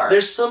Yeah. car.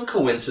 There's some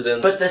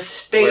coincidence. But the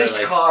space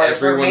where, like,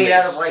 cars are everyone made they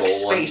out of like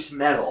stole one- space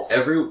metal.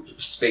 Every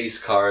space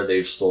car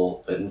they've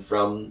stolen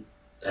from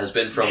has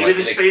been from Maybe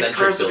like the an space eccentric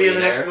cars will be in the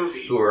next billionaire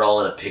movie. who are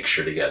all in a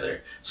picture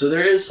together. So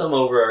there is some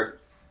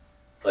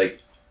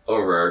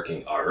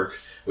overarching arc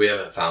we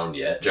haven't found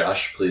yet.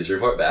 Josh, please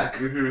report back.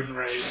 Mm-hmm.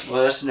 Right.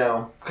 Let us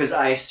know, because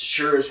I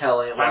sure as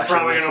hell ain't I'm watching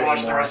probably this gonna watch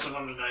the anymore. rest of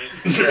them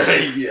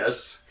tonight.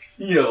 Yes.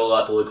 You have a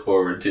lot to look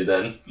forward to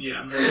then. Yeah,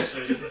 I'm very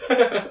excited.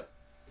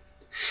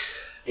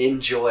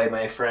 Enjoy,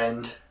 my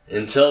friend.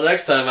 Until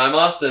next time, I'm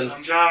Austin.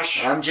 I'm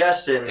Josh. I'm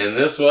Justin. And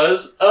this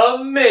was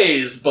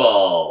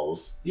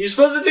Amazeballs. You're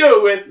supposed to do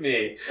it with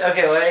me.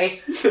 Okay, ready?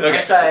 Okay.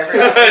 I'm sorry, I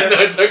forgot. No,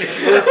 it's okay.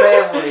 We're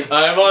family.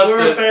 I'm Austin.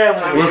 We're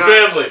family. We're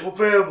family. We're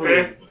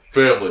family.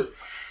 Family.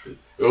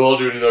 We're all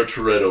doing our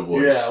Toretto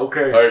voice. Yeah,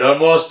 okay. Alright,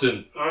 I'm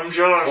Austin. I'm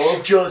Josh.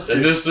 I'm Justin.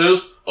 And this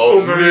is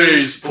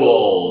Amazeballs.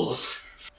 Amazeballs.